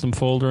in the system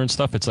folder and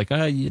stuff, it's like,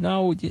 I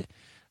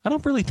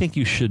don't really think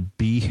you should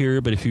be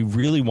here, but if you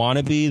really want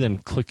to be, then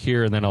click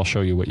here, and then I'll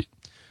show you what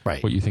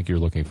you think you're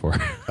looking for.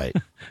 Right.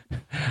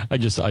 I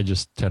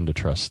just tend to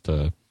trust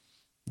the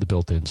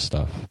built-in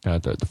stuff.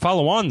 To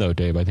follow on though,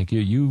 Dave, I think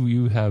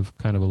you have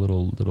kind of a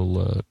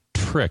little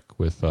trick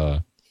with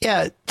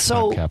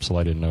so capsule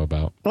I didn't know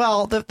about.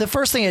 Well, the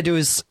first thing I do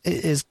is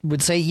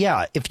would say,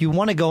 if you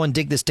want to go and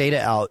dig this data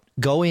out,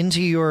 go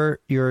into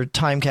your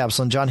time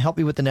capsule. And John, help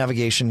me with the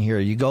navigation here.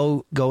 You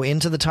go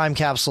into the time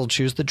capsule,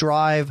 choose the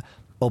drive,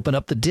 open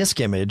up the disk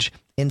image.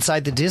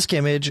 Inside the disk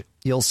image,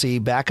 you'll see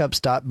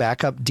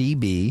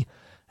backups.backupdb.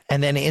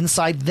 And then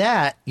inside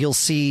that, you'll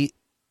see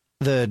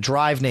the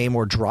drive name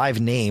or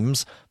drive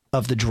names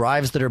of the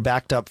drives that are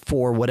backed up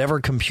for whatever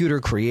computer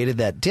created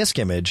that disk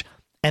image.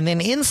 And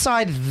then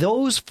inside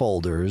those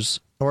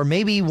folders, or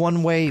maybe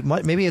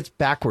maybe it's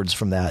backwards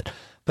from that,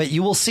 but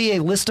you will see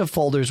a list of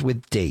folders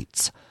with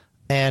dates.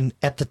 And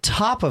at the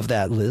top of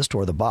that list,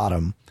 or the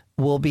bottom,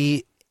 will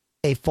be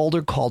a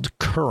folder called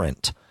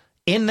current.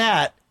 In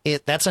that,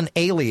 that's an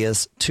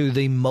alias to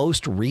the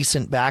most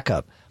recent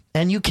backup.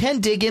 And you can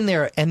dig in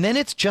there, and then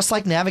it's just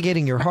like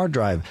navigating your hard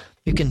drive.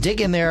 You can dig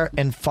in there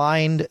and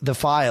find the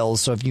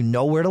files. So if you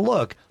know where to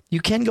look,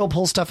 you can go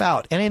pull stuff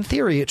out. And in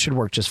theory, it should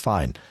work just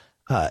fine.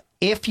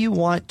 If you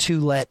want to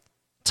let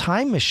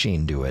Time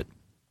Machine do it,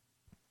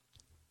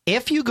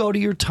 if you go to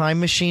your Time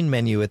Machine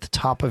menu at the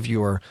top of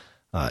your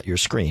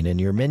screen in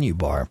your menu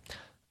bar,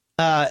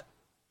 and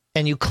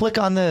you click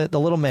on the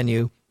little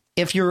menu,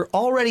 if you're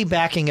already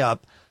backing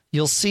up,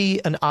 you'll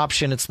see an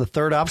option. It's the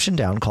third option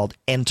down called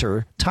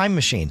Enter Time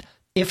Machine.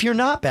 If you're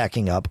not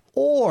backing up,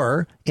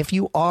 or if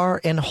you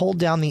are and hold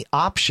down the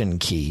Option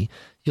key,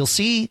 you'll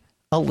see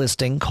a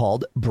listing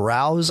called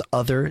Browse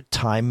Other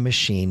Time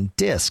Machine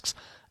Disks.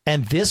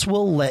 And this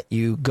will let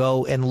you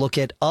go and look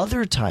at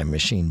other Time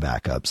Machine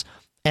backups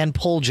and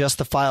pull just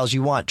the files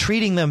you want,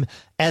 treating them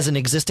as an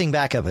existing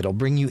backup. It'll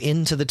bring you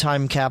into the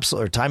time capsule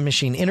or Time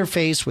Machine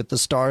interface with the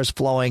stars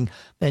flowing,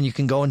 and you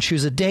can go and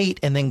choose a date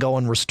and then go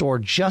and restore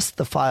just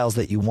the files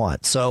that you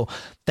want. So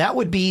that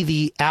would be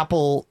the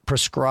Apple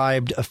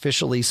prescribed,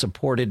 officially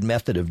supported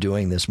method of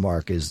doing this,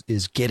 Mark, is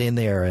get in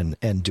there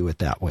and do it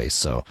that way.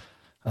 So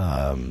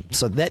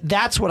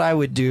that's what I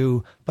would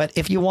do. But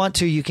if you want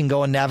to, you can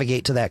go and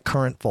navigate to that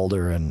current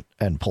folder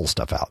and pull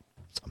stuff out.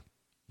 So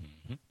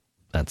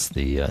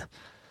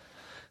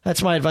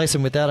that's my advice.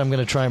 And with that, I'm going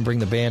to try and bring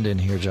the band in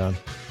here, John.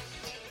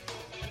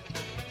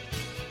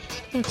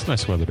 It's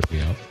nice weather to be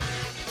out.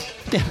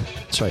 Yeah,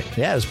 that's right.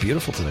 Yeah, it was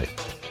beautiful today.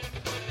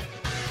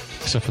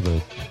 Except for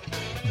the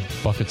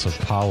buckets of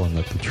pollen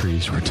that the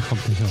trees were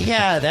dumping on.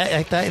 Yeah,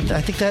 I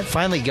think that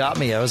finally got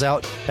me. I was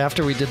out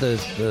after we did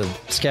the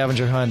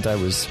scavenger hunt. I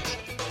was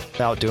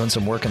out doing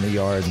some work in the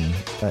yard, and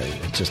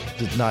it just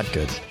not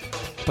good.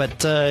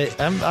 But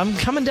I'm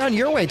coming down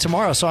your way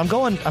tomorrow, so I'm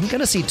going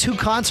to see 2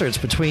 concerts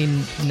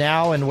between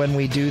now and when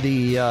we do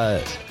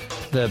the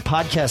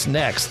podcast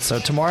next. So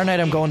tomorrow night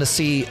I'm going to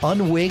see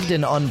Unwigged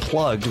and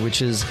Unplugged,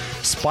 which is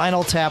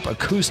Spinal Tap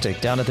acoustic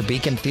down at the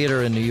Beacon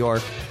Theater in New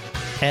York.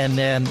 And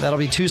then that'll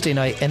be Tuesday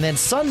night. And then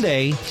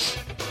Sunday,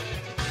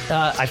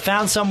 I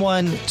found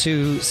someone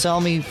to sell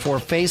me for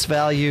face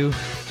value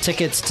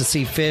tickets to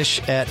see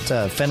Phish at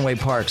Fenway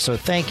Park. So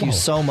thank you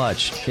so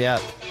much. Yeah.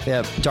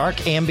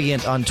 Dark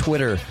Ambient on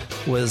Twitter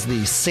was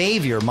the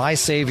savior, my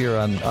savior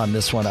on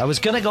this one. I was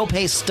going to go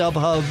pay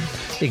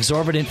StubHub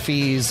exorbitant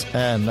fees,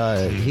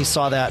 and he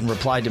saw that and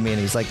replied to me, and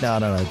he's like,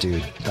 no,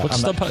 dude.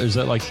 What's StubHub? Is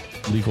that like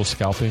legal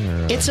scalping?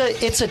 Or It's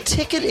a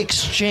ticket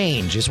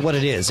exchange is what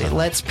it is. It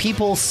lets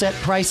people set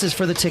prices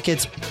for the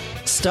tickets.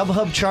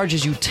 StubHub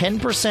charges you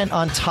 10%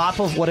 on top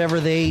of whatever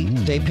they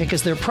pick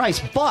as their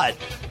price, but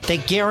they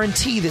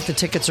guarantee that the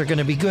tickets are going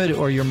to be good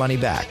or your money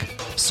back.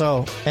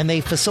 So, and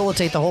they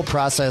facilitate the whole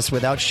process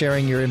without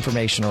sharing your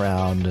information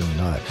around.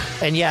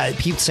 And yeah,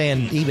 Pete's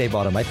saying eBay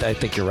bought them. I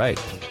think you're right.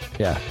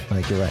 Yeah, I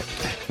think you're right.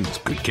 It's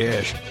good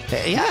cash.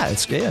 Yeah,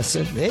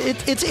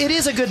 it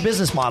is a good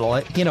business model.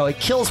 It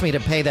kills me to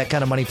pay that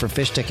kind of money for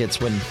Phish tickets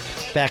when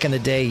back in the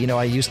day,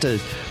 I used to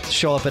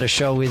show up at a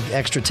show with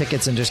extra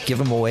tickets and just give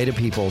them away to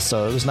people.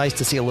 So it was nice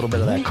to see a little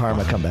bit of that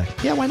karma come back.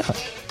 Yeah, why not?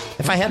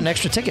 if I had an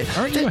extra ticket.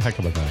 Aren't you a heck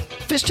of a guy?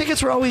 Fish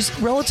tickets were always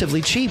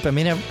relatively cheap. I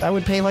mean, I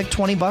would pay like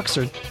 $20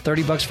 or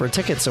 $30 for a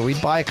ticket, so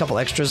we'd buy a couple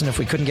extras, and if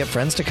we couldn't get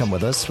friends to come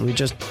with us, we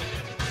just,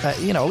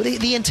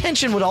 the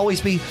intention would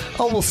always be,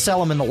 we'll sell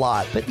them in the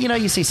lot. But,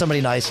 you see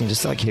somebody nice and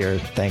just like, here,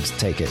 thanks,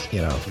 take it,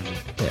 Yeah,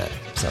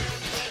 so.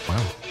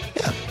 Wow.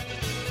 Yeah.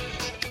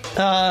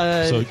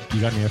 So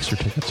you got any extra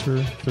tickets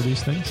for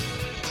these things?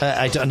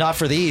 Not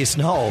for these,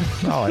 no.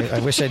 No, I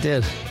wish I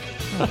did.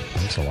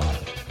 Thanks a lot.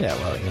 Yeah,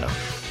 well,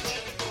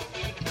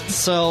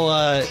 So,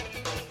 all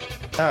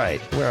right,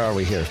 where are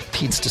we here?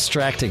 Pete's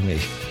distracting me.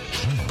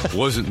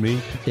 Wasn't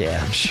me.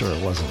 Yeah, I'm sure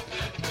it wasn't.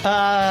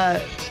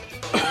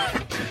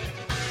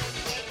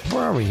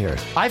 Where are we here?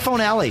 iPhone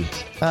Alley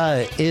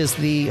is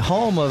the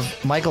home of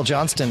Michael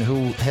Johnston,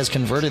 who has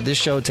converted this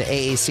show to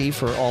AAC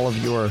for all of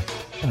your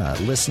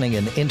listening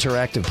and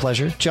interactive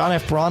pleasure. John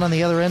F. Braun on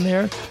the other end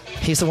there.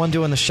 He's the one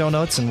doing the show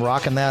notes and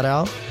rocking that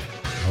out.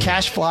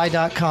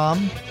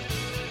 Cashfly.com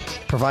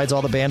provides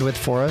all the bandwidth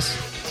for us.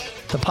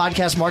 The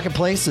podcast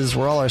marketplace is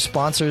where all our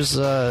sponsors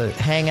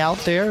hang out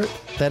there.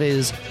 That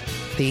is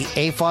the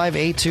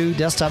A5, A2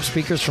 desktop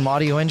speakers from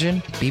Audio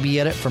Engine, BB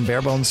Edit from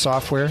Barebones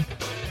Software,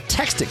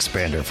 Text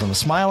Expander from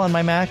Smile on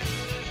My Mac,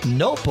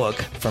 Notebook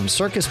from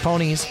Circus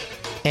Ponies,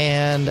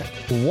 and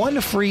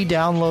one free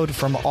download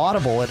from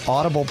Audible at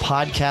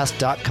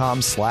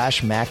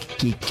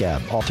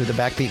audiblepodcast.com/MacGeekGab, all through the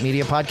Backbeat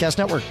Media Podcast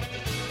Network.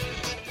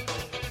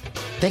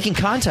 They can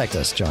contact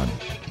us, John.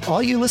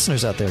 All you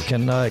listeners out there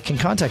can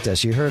contact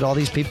us. You heard all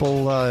these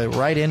people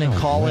write in and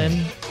call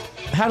in.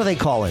 How do they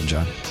call in,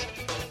 John?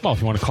 Well, if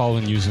you want to call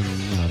in using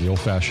the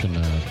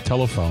old-fashioned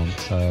telephone,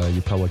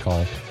 you probably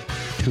call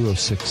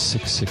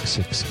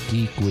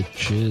 206-666-GEEK,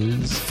 which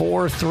is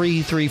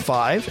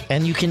 4335.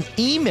 And you can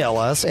email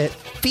us at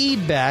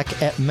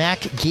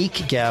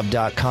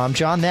feedback@macgeekgab.com.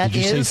 John,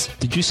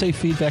 did you say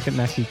feedback at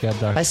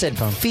macgeekgab.com? I said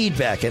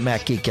feedback at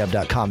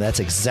macgeekgab.com. That's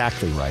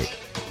exactly right.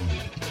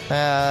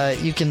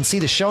 You can see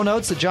the show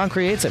notes that John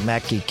creates at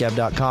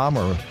macgeekgab.com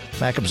or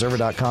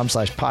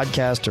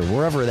macobserver.com/podcast or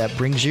wherever that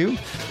brings you.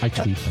 I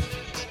tweet them.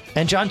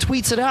 And John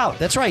tweets it out.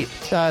 That's right.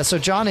 So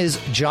John is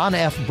John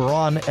F.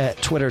 Braun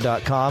at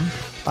twitter.com.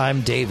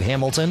 I'm Dave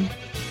Hamilton.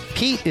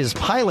 Pete is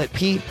Pilot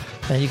Pete.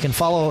 And you can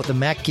follow the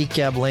Mac Geek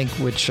Gab link,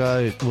 which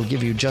will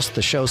give you just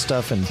the show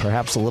stuff and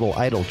perhaps a little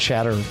idle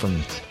chatter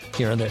from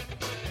here and there.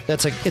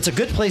 It's a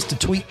good place to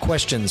tweet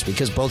questions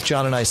because both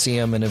John and I see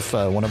them, and if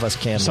one of us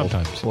can,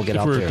 sometimes we'll get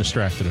out there. If we're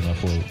distracted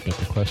enough, we'll get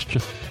the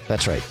question.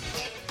 That's right.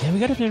 Yeah, we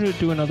got to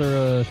do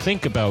another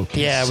think about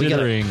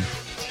considering.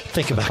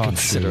 Think about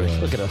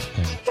considering. Look at us.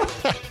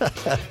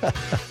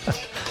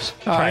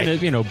 Trying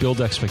to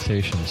build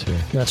expectations here.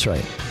 That's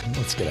right.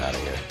 Let's get out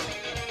of here.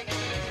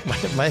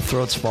 My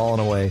throat's falling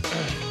away.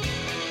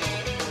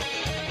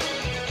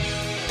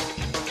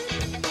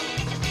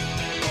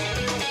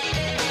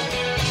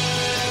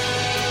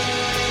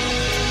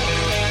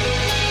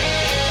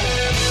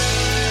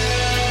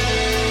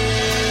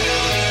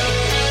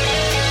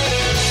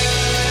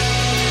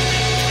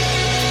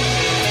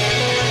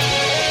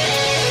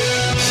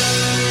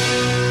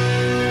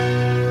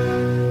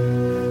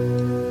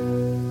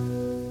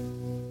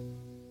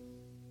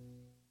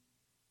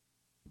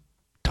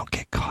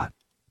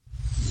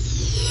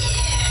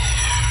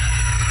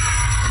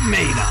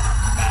 Made up.